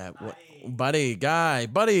of that. What, buddy, guy,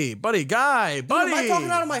 buddy, guy, buddy. Am I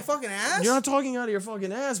talking out of my fucking ass? You're not talking out of your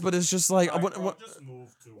fucking ass, but it's just like Just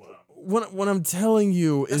move to what I'm telling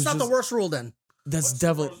you That's is not just, the worst rule then. That's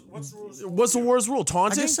definitely what's the worst rule? I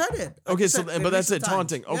Taunting. just said it. I Okay, just so said but that's waste it. of time.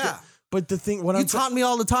 Taunting. Okay, Yeah. but the thing, what You I'm taunt me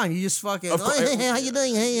all the time. You just fucking. Of course- Hey, how you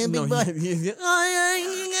doing? Hey, big no, boy.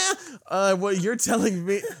 what you're telling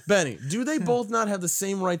me, Benny? Do they both not have the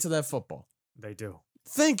same right to that football? They do.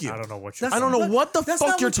 Thank you. I don't know what you're That's I don't know But what the that's fuck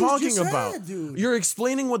not you're what you talking just said, about. dude. You're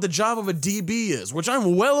explaining what the job of a DB is, which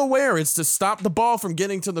I'm well aware it's to stop the ball from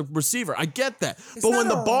getting to the receiver. I get that. It's But when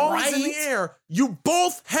not the a ball is in the right. air, you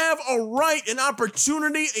both have a right, an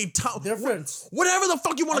opportunity, Difference. whatever the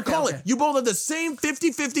fuck you want to Okay, call okay. it. You both have the same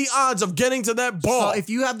 50-50 odds of getting to that ball. So if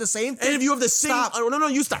you have the same and if you have the same, Stop. oh, no,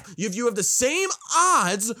 you stop. If you have the same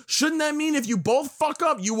odds, shouldn't that mean if you both fuck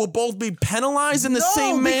up, you will both be penalized in the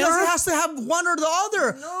same because manner? it has to have one or the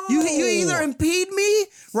other. No. You either impede me,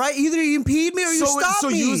 right? Either you impede me or you stop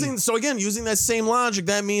me. Using that same logic,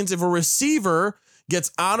 that means if a receiver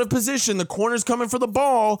gets out of position, the corner's coming for the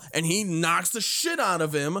ball, and he knocks the shit out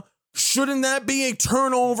of him, shouldn't that be a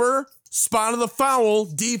turnover, spot of the foul,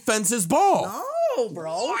 defense's ball? No,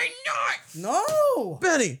 bro. Why not? No.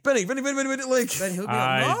 Benny, like, Then he'll be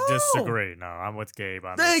I like, no. disagree. No, I'm with Gabe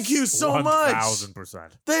on Thank this. you so much.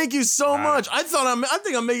 1,000%. Thank you so much. I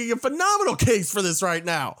think I'm making a phenomenal case for this right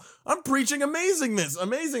now. I'm preaching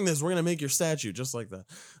amazingness. We're gonna make your statue just like that.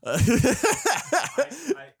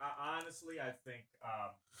 I honestly, I think.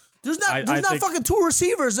 There's I not think- fucking two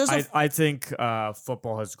receivers. There's I think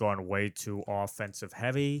football has gone way too offensive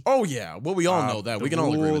heavy. Oh yeah, well we all know that. The We can all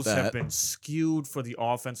agree with rules have that. been skewed for the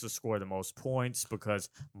offense to score the most points because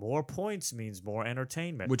more points means more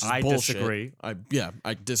entertainment. Which is I bullshit. disagree.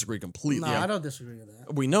 I disagree completely. no, I don't disagree with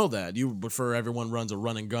that. We know that. You prefer everyone runs a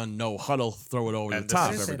run and gun, no huddle, throw it over And the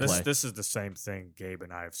top is- every this, play. this is the same thing Gabe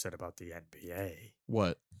and I have said about the NBA.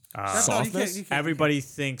 What? That's all, Softness? you can't- Everybody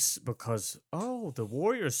thinks because the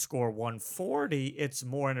Warriors score 140, it's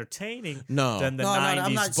more entertaining No. than the No, 90s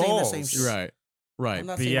I'm not saying the same Bulls. shit. Right. Right. I'm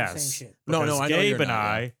not saying the BS. same shit. No, Because I know Gabe you're and not,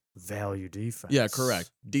 yeah. I value defense. Yeah,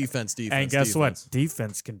 correct. Defense. And guess defense. what?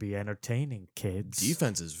 Defense can be entertaining, kids.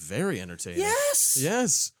 Defense is very entertaining. Yes.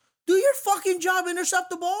 Yes. Do your fucking job.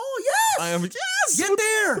 Intercept the ball. Yes. I am. Yes. Get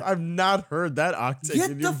there. I've not heard that octave.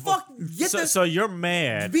 Get the fuck. Get So, the. so you're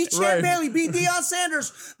mad. Be Chad Right. Bailey. Be Deion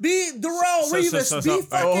Sanders. Be Darrell So- Revis. so- be so-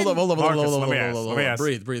 fucking. Oh, hold up. Marcus, let me ask.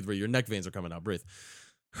 Breathe. Your neck veins are coming out. Breathe.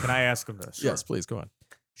 Can I ask him this? Yes, please go on.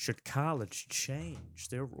 Should college change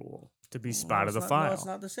their rule to be spot of No, the it's not- file? No, it's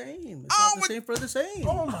not the same. It's not the same for the same.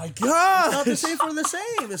 Oh my It's not the gosh. same for the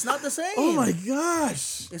same. It's not the same. Oh my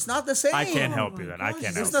gosh. It's not the same. I can't help you then. I can't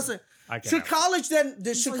It's help not you. the- I can't Should help you. college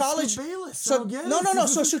then? Should like college? Skip Bayless. I So don't get no, it. no, no.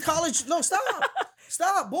 So should college? No, stop,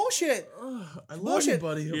 stop, bullshit. I love Bullshit. you,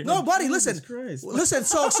 buddy. No, buddy, listen. Jesus Christ. Listen.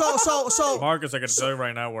 So. Marcus, I can tell you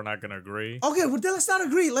right now, we're not going to agree. Okay, well then let's not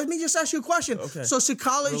agree. Let me just ask you a question. Okay. So should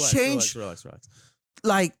college Relax, change relax.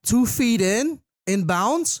 like 2 feet in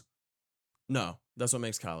bounds? No, that's what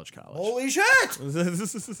makes college. Holy shit!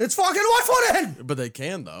 It's fucking 1 foot in. But they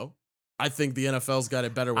can though. I think the NFL's got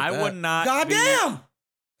it better with I that. would not. Goddamn.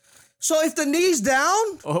 So if the knee's down,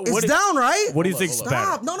 Oh, it's what do- down, right? What do you Hold think's up. better?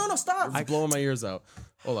 Stop. No, stop. It's blowing my ears out.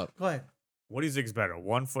 Hold up. Go ahead. What do you think's better,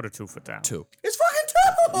 1 foot or 2 foot down? 2. It's fucking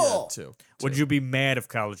Yeah, 2. 2. Would you be mad if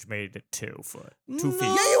college made it 2 foot? 2 feet?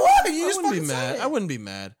 Yeah, you would. You I just wouldn't be fucking said mad. it. I wouldn't be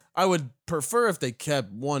mad. I would prefer if they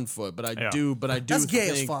kept 1 foot, but I Yeah. do That's gay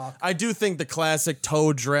as think fuck. I do think the classic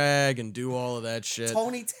toe drag and do all of that shit.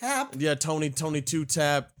 Tony Tap. Yeah, Tony two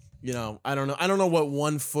tap. You know, I don't know what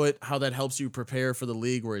 1 foot, how that helps you prepare for the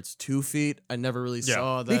league where it's 2 feet. I never really Yeah.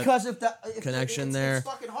 saw that. Because if connection it's, there. it's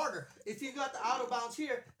fucking harder. If you got the out of bounds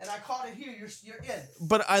here and I caught it here, you're in.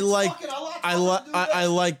 But I like Fucking a lot I tougher like to do that. I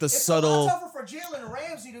like the It's subtle a lot tougher for Jalen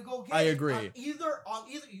Ramsey to go get I it agree. on either.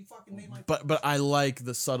 You fucking made my point. but I like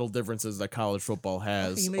the subtle differences that college football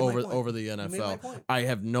has Okay, you made my point. over the made my NFL. point. I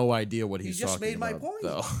have no idea what You he's just talking made my about. point.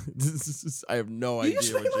 Though. I have no You just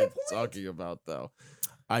idea made what my you're point. talking about though.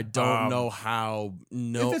 I don't know how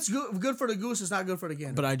If it's good for the goose, it's not good for the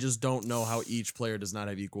gander. but I just don't know how each player does not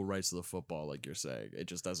have equal rights to the football like you're saying. It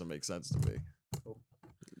just doesn't make sense to me.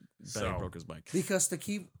 Benny broke his mic. Because to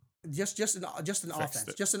keep just an offense,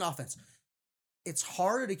 it. just an offense, it's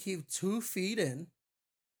harder to keep 2 feet in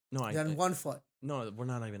No, than 1 foot. No, we're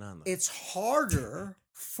not even on that. It's harder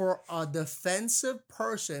for a defensive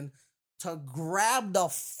person to grab the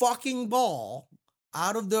fucking ball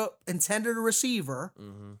out of the intended receiver,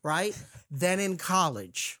 Mhm. right? Than in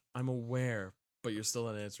college. I'm aware, but you're still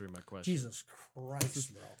not answering my question. Jesus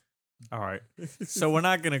Christ, bro. All right. So we're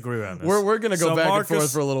not going to agree on this. We're gonna go So back and Marcus-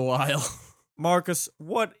 forth for a little while. Marcus,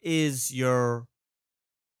 what is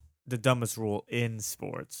the dumbest rule in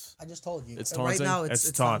sports? I just told you. It's Right taunting? now, it's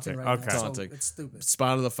It's taunting. taunting. Right Okay. now, so Taunting. it's stupid.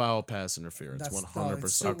 Spot of the foul, pass interference, That's-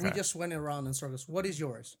 100%. We Okay. just went around in circles. What is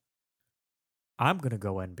yours? I'm going to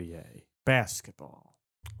go NBA. Basketball.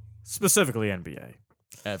 Specifically NBA.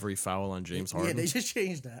 Every foul on James Yeah, Harden. they just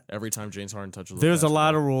changed that. Every time James Harden touches the There's a basketball.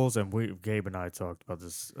 lot of rules, and Gabe and I talked about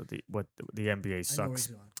this. The NBA I know where sucks.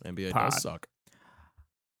 he's going. NBA pod. does suck.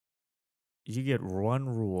 you get one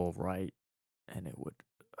rule right, and it would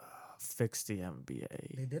fix the They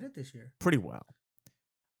NBA did it this year. pretty well.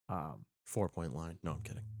 4-point line. No, I'm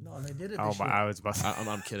kidding. No, they did it Oh this my! year. I was about to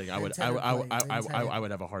I'm kidding. I The would intended play, the intended I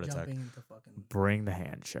would have a heart attack. Jumping into fucking. bring the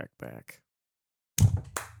hand check back.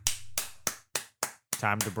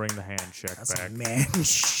 Time to bring the hand check That's back. some man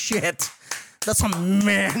shit. That's some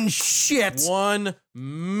man shit. 1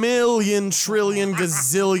 million trillion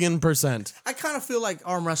gazillion %. I kind of feel like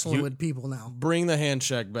arm wrestling You- with people now. Bring the hand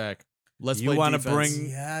check back. Let's You play wanna defense. bring-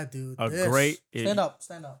 Yeah, dude. A this. great- Stand up.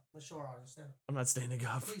 Stand up. Let's show our audience. Stand up. I'm not standing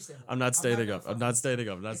up. Please stand up. I'm not standing gonna up. I'm not standing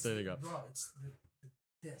up. I'm not It's- standing up. Bro, it's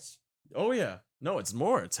this. Oh yeah. No, it's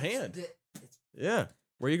more. It's hand. It's Yeah.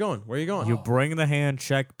 Where you going? Where you going? You bring the hand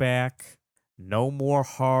check back. No more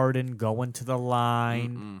Harden going to the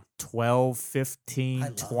line Mm-mm. 12, I 15,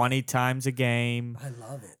 love 20 times a game. I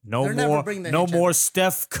love it. No They're never more bringing the no hand check more back.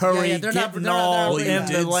 Steph Curry Yeah, they're not- getting they're not all bringing in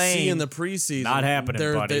that. the See lane. in the preseason. Not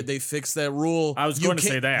happening, buddy. They fixed that rule. I was You going to say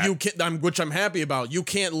can't- that. You can't, which I'm happy about. You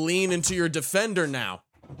can't lean into your defender now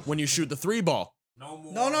when you shoot the 3 ball. No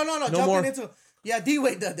more. No. Jumping more. into. Yeah,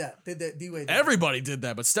 D-Wade did that. D-Wade. Did Everybody did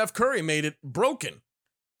that, but Steph Curry made it broken.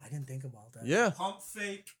 I didn't think about that. Yeah. Pump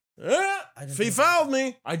fake. I didn't He think fouled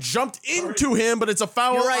me. I jumped into him, but it's a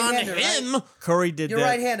foul You're on right-handed, him. right? Curry did You're that.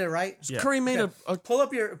 right-handed, right? Yeah. Curry made Okay. a Pull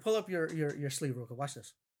up your sleeve real quick. Watch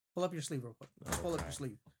this. Pull up your sleeve real quick. Pull up your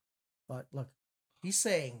sleeve. But look, he's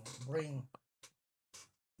saying bring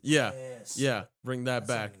yeah. this. Yeah, bring that That's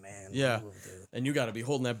a back. man Yeah. move, dude. And you got to be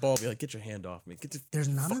holding that ball. Be like, get your hand off me. Get the There's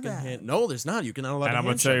none of fucking that. hand. No, there's not. You cannot allow. And the I'm gonna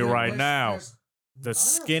hand tell you check. right There's- now, there's the none of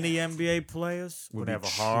skinny that. NBA players would be have a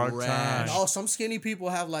hard trash. time. Oh, some skinny people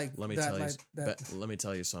have like Let me that, tell you. like, that. Let me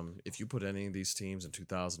tell you something. If you put any of these teams in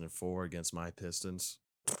 2004 against my Pistons,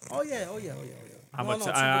 Oh yeah. I'm No, gonna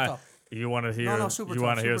super I- tough. You want to hear? super you tough,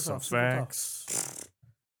 want to hear super some tough, super tough. facts?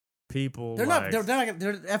 People They're like, not.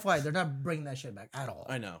 They're FYI. They're not bringing that shit back at all.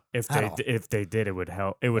 I know. if at they all. if they did, it would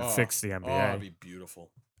help. It would Oh, fix the Oh, it'd NBA. be beautiful.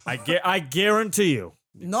 I guarantee you.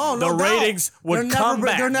 No, The no doubt. ratings would They're never come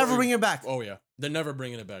bring- back. They're never bringing it back. Oh yeah, they're never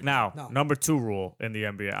bringing it back. Now, No. number 2 rule in the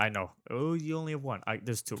NBA. I know. Oh, you only have one.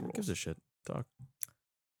 There's 2 Who rules. gives a shit, dog?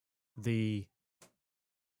 The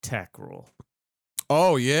tech rule.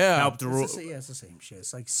 Oh yeah, Now, the rule. It's the same shit.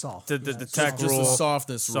 It's like soft. The Yeah, tech soft. just rule. the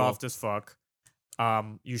softness rule. Soft as fuck.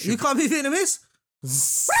 You You should call me Vietnamese?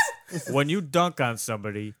 when you dunk on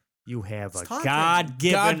somebody, you have a It's contact.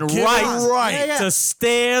 God-given God-given right, right. Yeah, yeah. to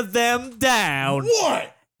stare them down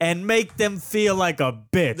What? and make them feel like a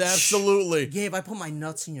bitch. Absolutely. Gabe, I put my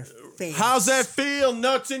nuts in your face. How's that feel?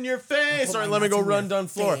 Nuts in your face. put All right, my let me nuts go in run your down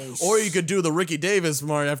floor. face. Or you could do the Ricky Davis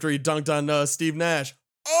part after he dunked on Steve Nash.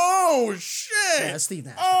 Oh shit! Yeah, it's Steve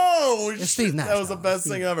Nash. Oh It's shit! Steve Nash, That was the though. best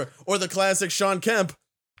Steve thing Nash. ever. Or the classic Sean Kemp.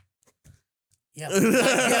 Yeah,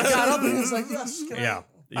 got up and was like, yes. can I- Yeah.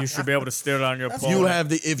 You should be able to stare down your That's opponent. You have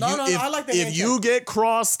the if No, you no, if, I like the if hand you check. get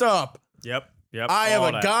crossed up, Yep. I have all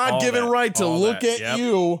a that, God-given all that, right to all look that. at Yep.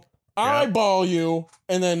 you, eyeball you,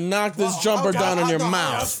 and then knock this Well, jumper okay, down in your How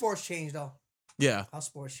mouth. sports change though? Yeah, How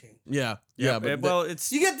sports change? yeah, Yeah, But well, it's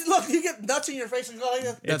You get nuts in your face and you go like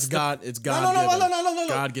that. that's it's No, God no, given. no.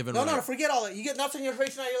 God-given No, right. no, forget all that. You get nuts in your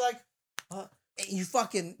face and now you're like, you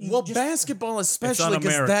fucking. You Well, just- basketball especially because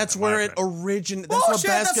un-American, that's in my where it opinion. originated. That's what Bullshit,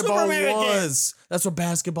 that's basketball super American. was. That's what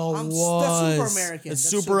basketball That's was. super American. It's That's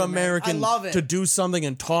super super American. American I love it. to do something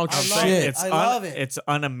and talk I love shit. it. it's I love it. It's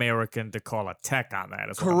un-American to call a tech on that.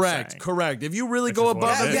 Is what I'm Correct, saying. correct. If you really Which go is what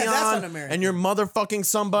above it and is. Yeah, that's beyond un-American. and you're motherfucking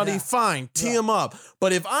somebody, Yeah. fine, tee Yeah. him up.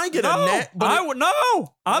 But if I get No, a net, but I would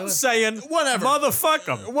no. I'm would- saying Whatever. motherfuck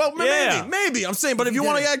 'em. well, yeah. maybe. I'm saying, but if you you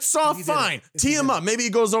want did to it. act soft, If you did it. fine. If Tee you him did up. Maybe he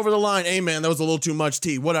goes over the line. Hey, man, that was a little too much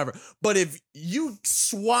tea. Whatever. But if you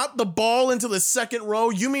swat the ball into the second row,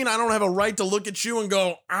 you mean I don't have a right to look at you and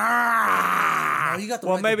go, ah? No, you got the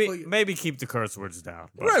Well, right to maybe put your- maybe keep the curse words down.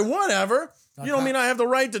 but- Right, whatever. You don't Okay. mean I have the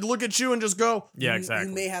right to look at you and just go, Yeah, you- exactly.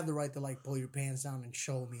 You may have the right to like pull your pants down and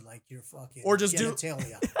show me like you're fucking Or just do-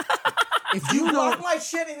 genitalia. If you know- walk my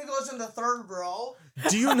shit and it goes in the third row,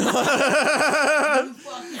 do you know? you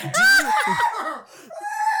fucking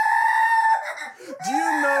Do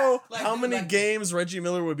you know Like, how dude, many like- games Reggie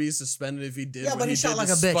Miller would be suspended if he did? yeah, what but he shot did like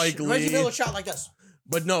to a bitch. Spike Lee? Reggie Miller shot like this.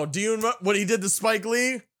 But no, do you know what he did to Spike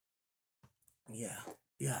Lee? Yeah.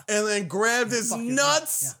 And then grabbed his Fucking-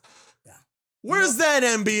 nuts. Yeah. Where's that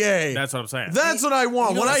NBA? That's what I'm saying. That's what I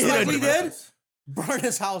want. You know When what I hit Spike a Lee did? Burn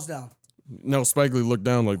his house down. No, Spike Lee looked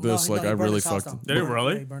down like this, No, like he I burned really his house fucked. down. Did he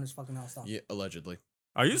really? He burned his fucking house down. Yeah, allegedly.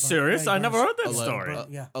 Are you serious? yeah, I never heard that Alle- story.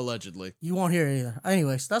 Yeah. Allegedly. You won't hear it either.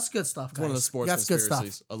 Anyways, that's good stuff, guys. One of the sports That's good stuff.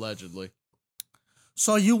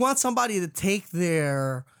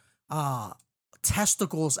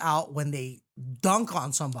 testicles out when they dunk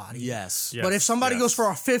on somebody. Yes. Yeah. But if somebody goes for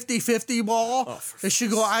a 50-50 ball, it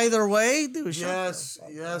should go either way. Dude,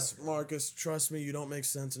 Yes, Marcus. Trust me, you don't make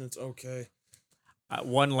sense, and it's okay.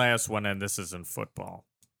 One last one, and this is in football.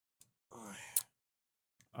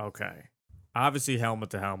 Okay. Obviously, helmet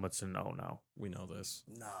to helmet's a no-no. We know this.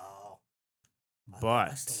 No.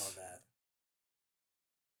 But I still love that.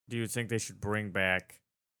 do you think they should bring back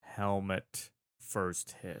helmet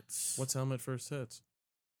first hits? What's helmet first hits?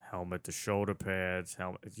 Helmet to shoulder pads?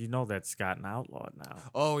 Helmet. You know that's gotten outlawed now.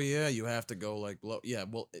 Oh yeah, you have to go like low. Yeah,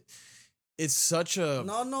 well, it's such a.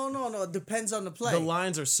 No. It depends on the play. The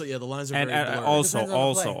lines are so. Yeah, the lines are And very blurry. Depends on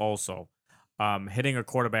the play. Hitting a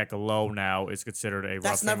quarterback low now is considered a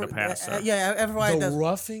That's roughing never. the passer. Everybody The does.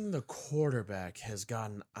 roughing the quarterback has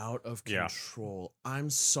gotten out of Yeah. control. I'm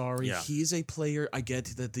sorry. Yeah. He's a player. I get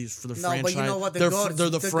that these for the No, franchise. but you know what? They're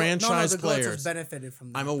the franchise the Goats has players. benefited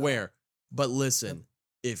from that. I'm though. aware. But listen,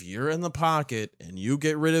 if you're in the pocket and you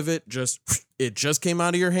get rid of it, it just came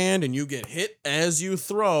out of your hand and you get hit as you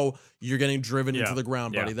throw, you're getting driven into the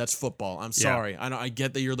ground, buddy. Yeah. That's football. I'm sorry. I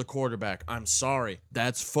get that you're the quarterback. I'm sorry.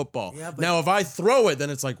 That's football. Yeah, but- now, if I throw it,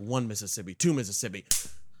 then it's like 1 Mississippi, 2 Mississippi.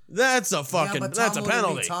 That's a fucking, but that's Tom a wouldn't be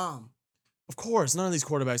penalty. Tom. Of course, none of these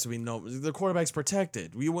quarterbacks would be the quarterback's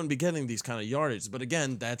protected. We wouldn't be getting these kind of yardage. But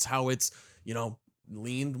again, that's how it's,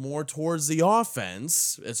 leaned more towards the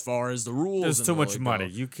offense as far as the rules. There's in too the much league money.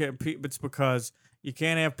 go. You can't. It's because you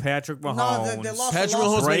can't have Patrick No, Mahomes. they lost Patrick a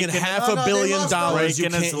lawsuit. Mahomes making Breaking- $500 million. You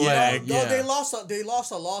breaking his can't- leg. No, Yeah. they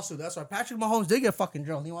lost a lawsuit. That's why Patrick Mahomes did get fucking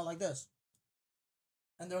drilled. He went like this,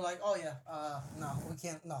 and they're like, "Oh yeah, no, we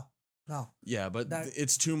can't, no." Yeah, but That-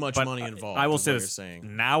 it's too much But money involved. I will is say what this: you're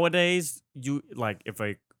saying. nowadays, if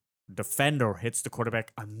a defender hits the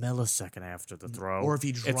quarterback a millisecond after the throw, Or if he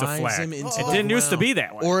it's a drives flag. him into It the didn't used to ground. be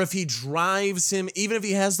that way. Or if he drives him, even if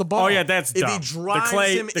he has the ball. Oh, yeah, that's if dumb. he The drives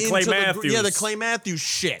Clay- him the into Clay the Matthews. Clay Matthews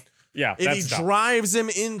shit. yeah, If that's he dumb. drives him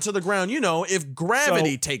into the ground, if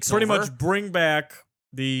gravity So, takes pretty over. much bring back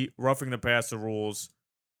the roughing the passer rules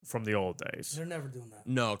from the old days. They're never doing that.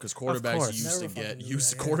 No, because course. quarterbacks used to Never get fucking do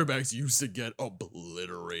that, yeah. quarterbacks used to get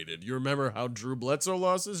obliterated. You remember how Drew Bledsoe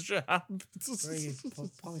lost his job? Where he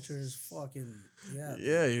puncture his fucking Yeah,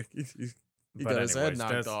 he But got his head anyways, knocked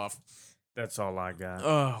that's- off. That's all I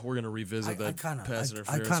got. We're gonna revisit that pass I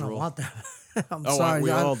interference kind of rule. want that. I'm Oh, sorry. we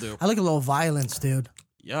I, all do. I like a little violence, dude.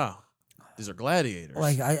 Yeah, these are gladiators.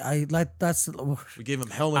 Like I like that's. we gave him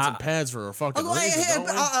helmets and pads for a fucking Oh, reason,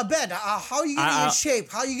 don't we? Ben, how are you getting in shape?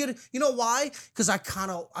 How you getting? You know why? Because I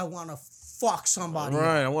want to fuck somebody.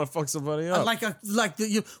 Right, I want to fuck somebody up.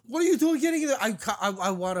 What are you doing getting there?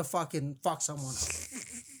 I want to fucking fuck someone up.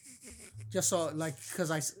 Just so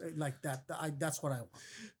because I like that. That's what I want.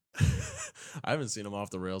 I haven't seen him off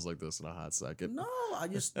the rails like this in a hot second. No,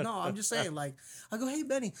 I'm just saying. Like, I go, hey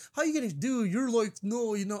Benny, how you getting? Dude, you're like,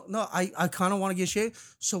 no. I kind of want to get shape.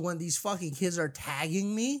 So when these fucking kids are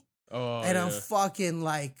tagging me, and I'm fucking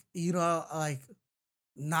like,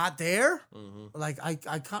 not there. Mhm. Like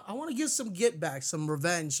I want to get some get back, some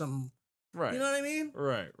revenge, some. Right. You know what I mean?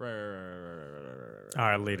 Right. All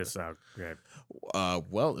right, lead us out. Good.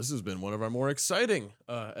 Well, this has been one of our more exciting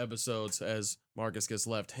episodes as Marcus gets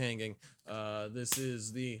left hanging. This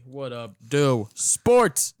is the What Up Do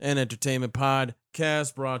Sports and Entertainment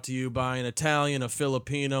Podcast brought to you by an Italian, a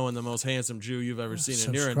Filipino, and the most handsome Jew you've ever seen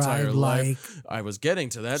in your entire Subscribe, life. I was getting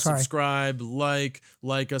to that. Sorry. Subscribe, like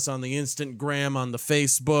us on the Instagram, on the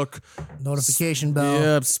Facebook. Notification bell.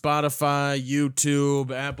 Yep, Spotify,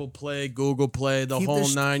 YouTube, Apple Play, Google Play, the Keep whole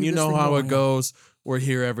this- nine. keep You this know thing how going, it yeah. goes. We're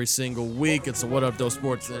here every single week. It's the What Up Though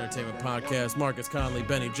Sports and Entertainment Podcast. Marcus Conley,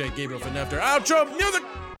 Benny, Jake, Gabriel Finefter. Outro music!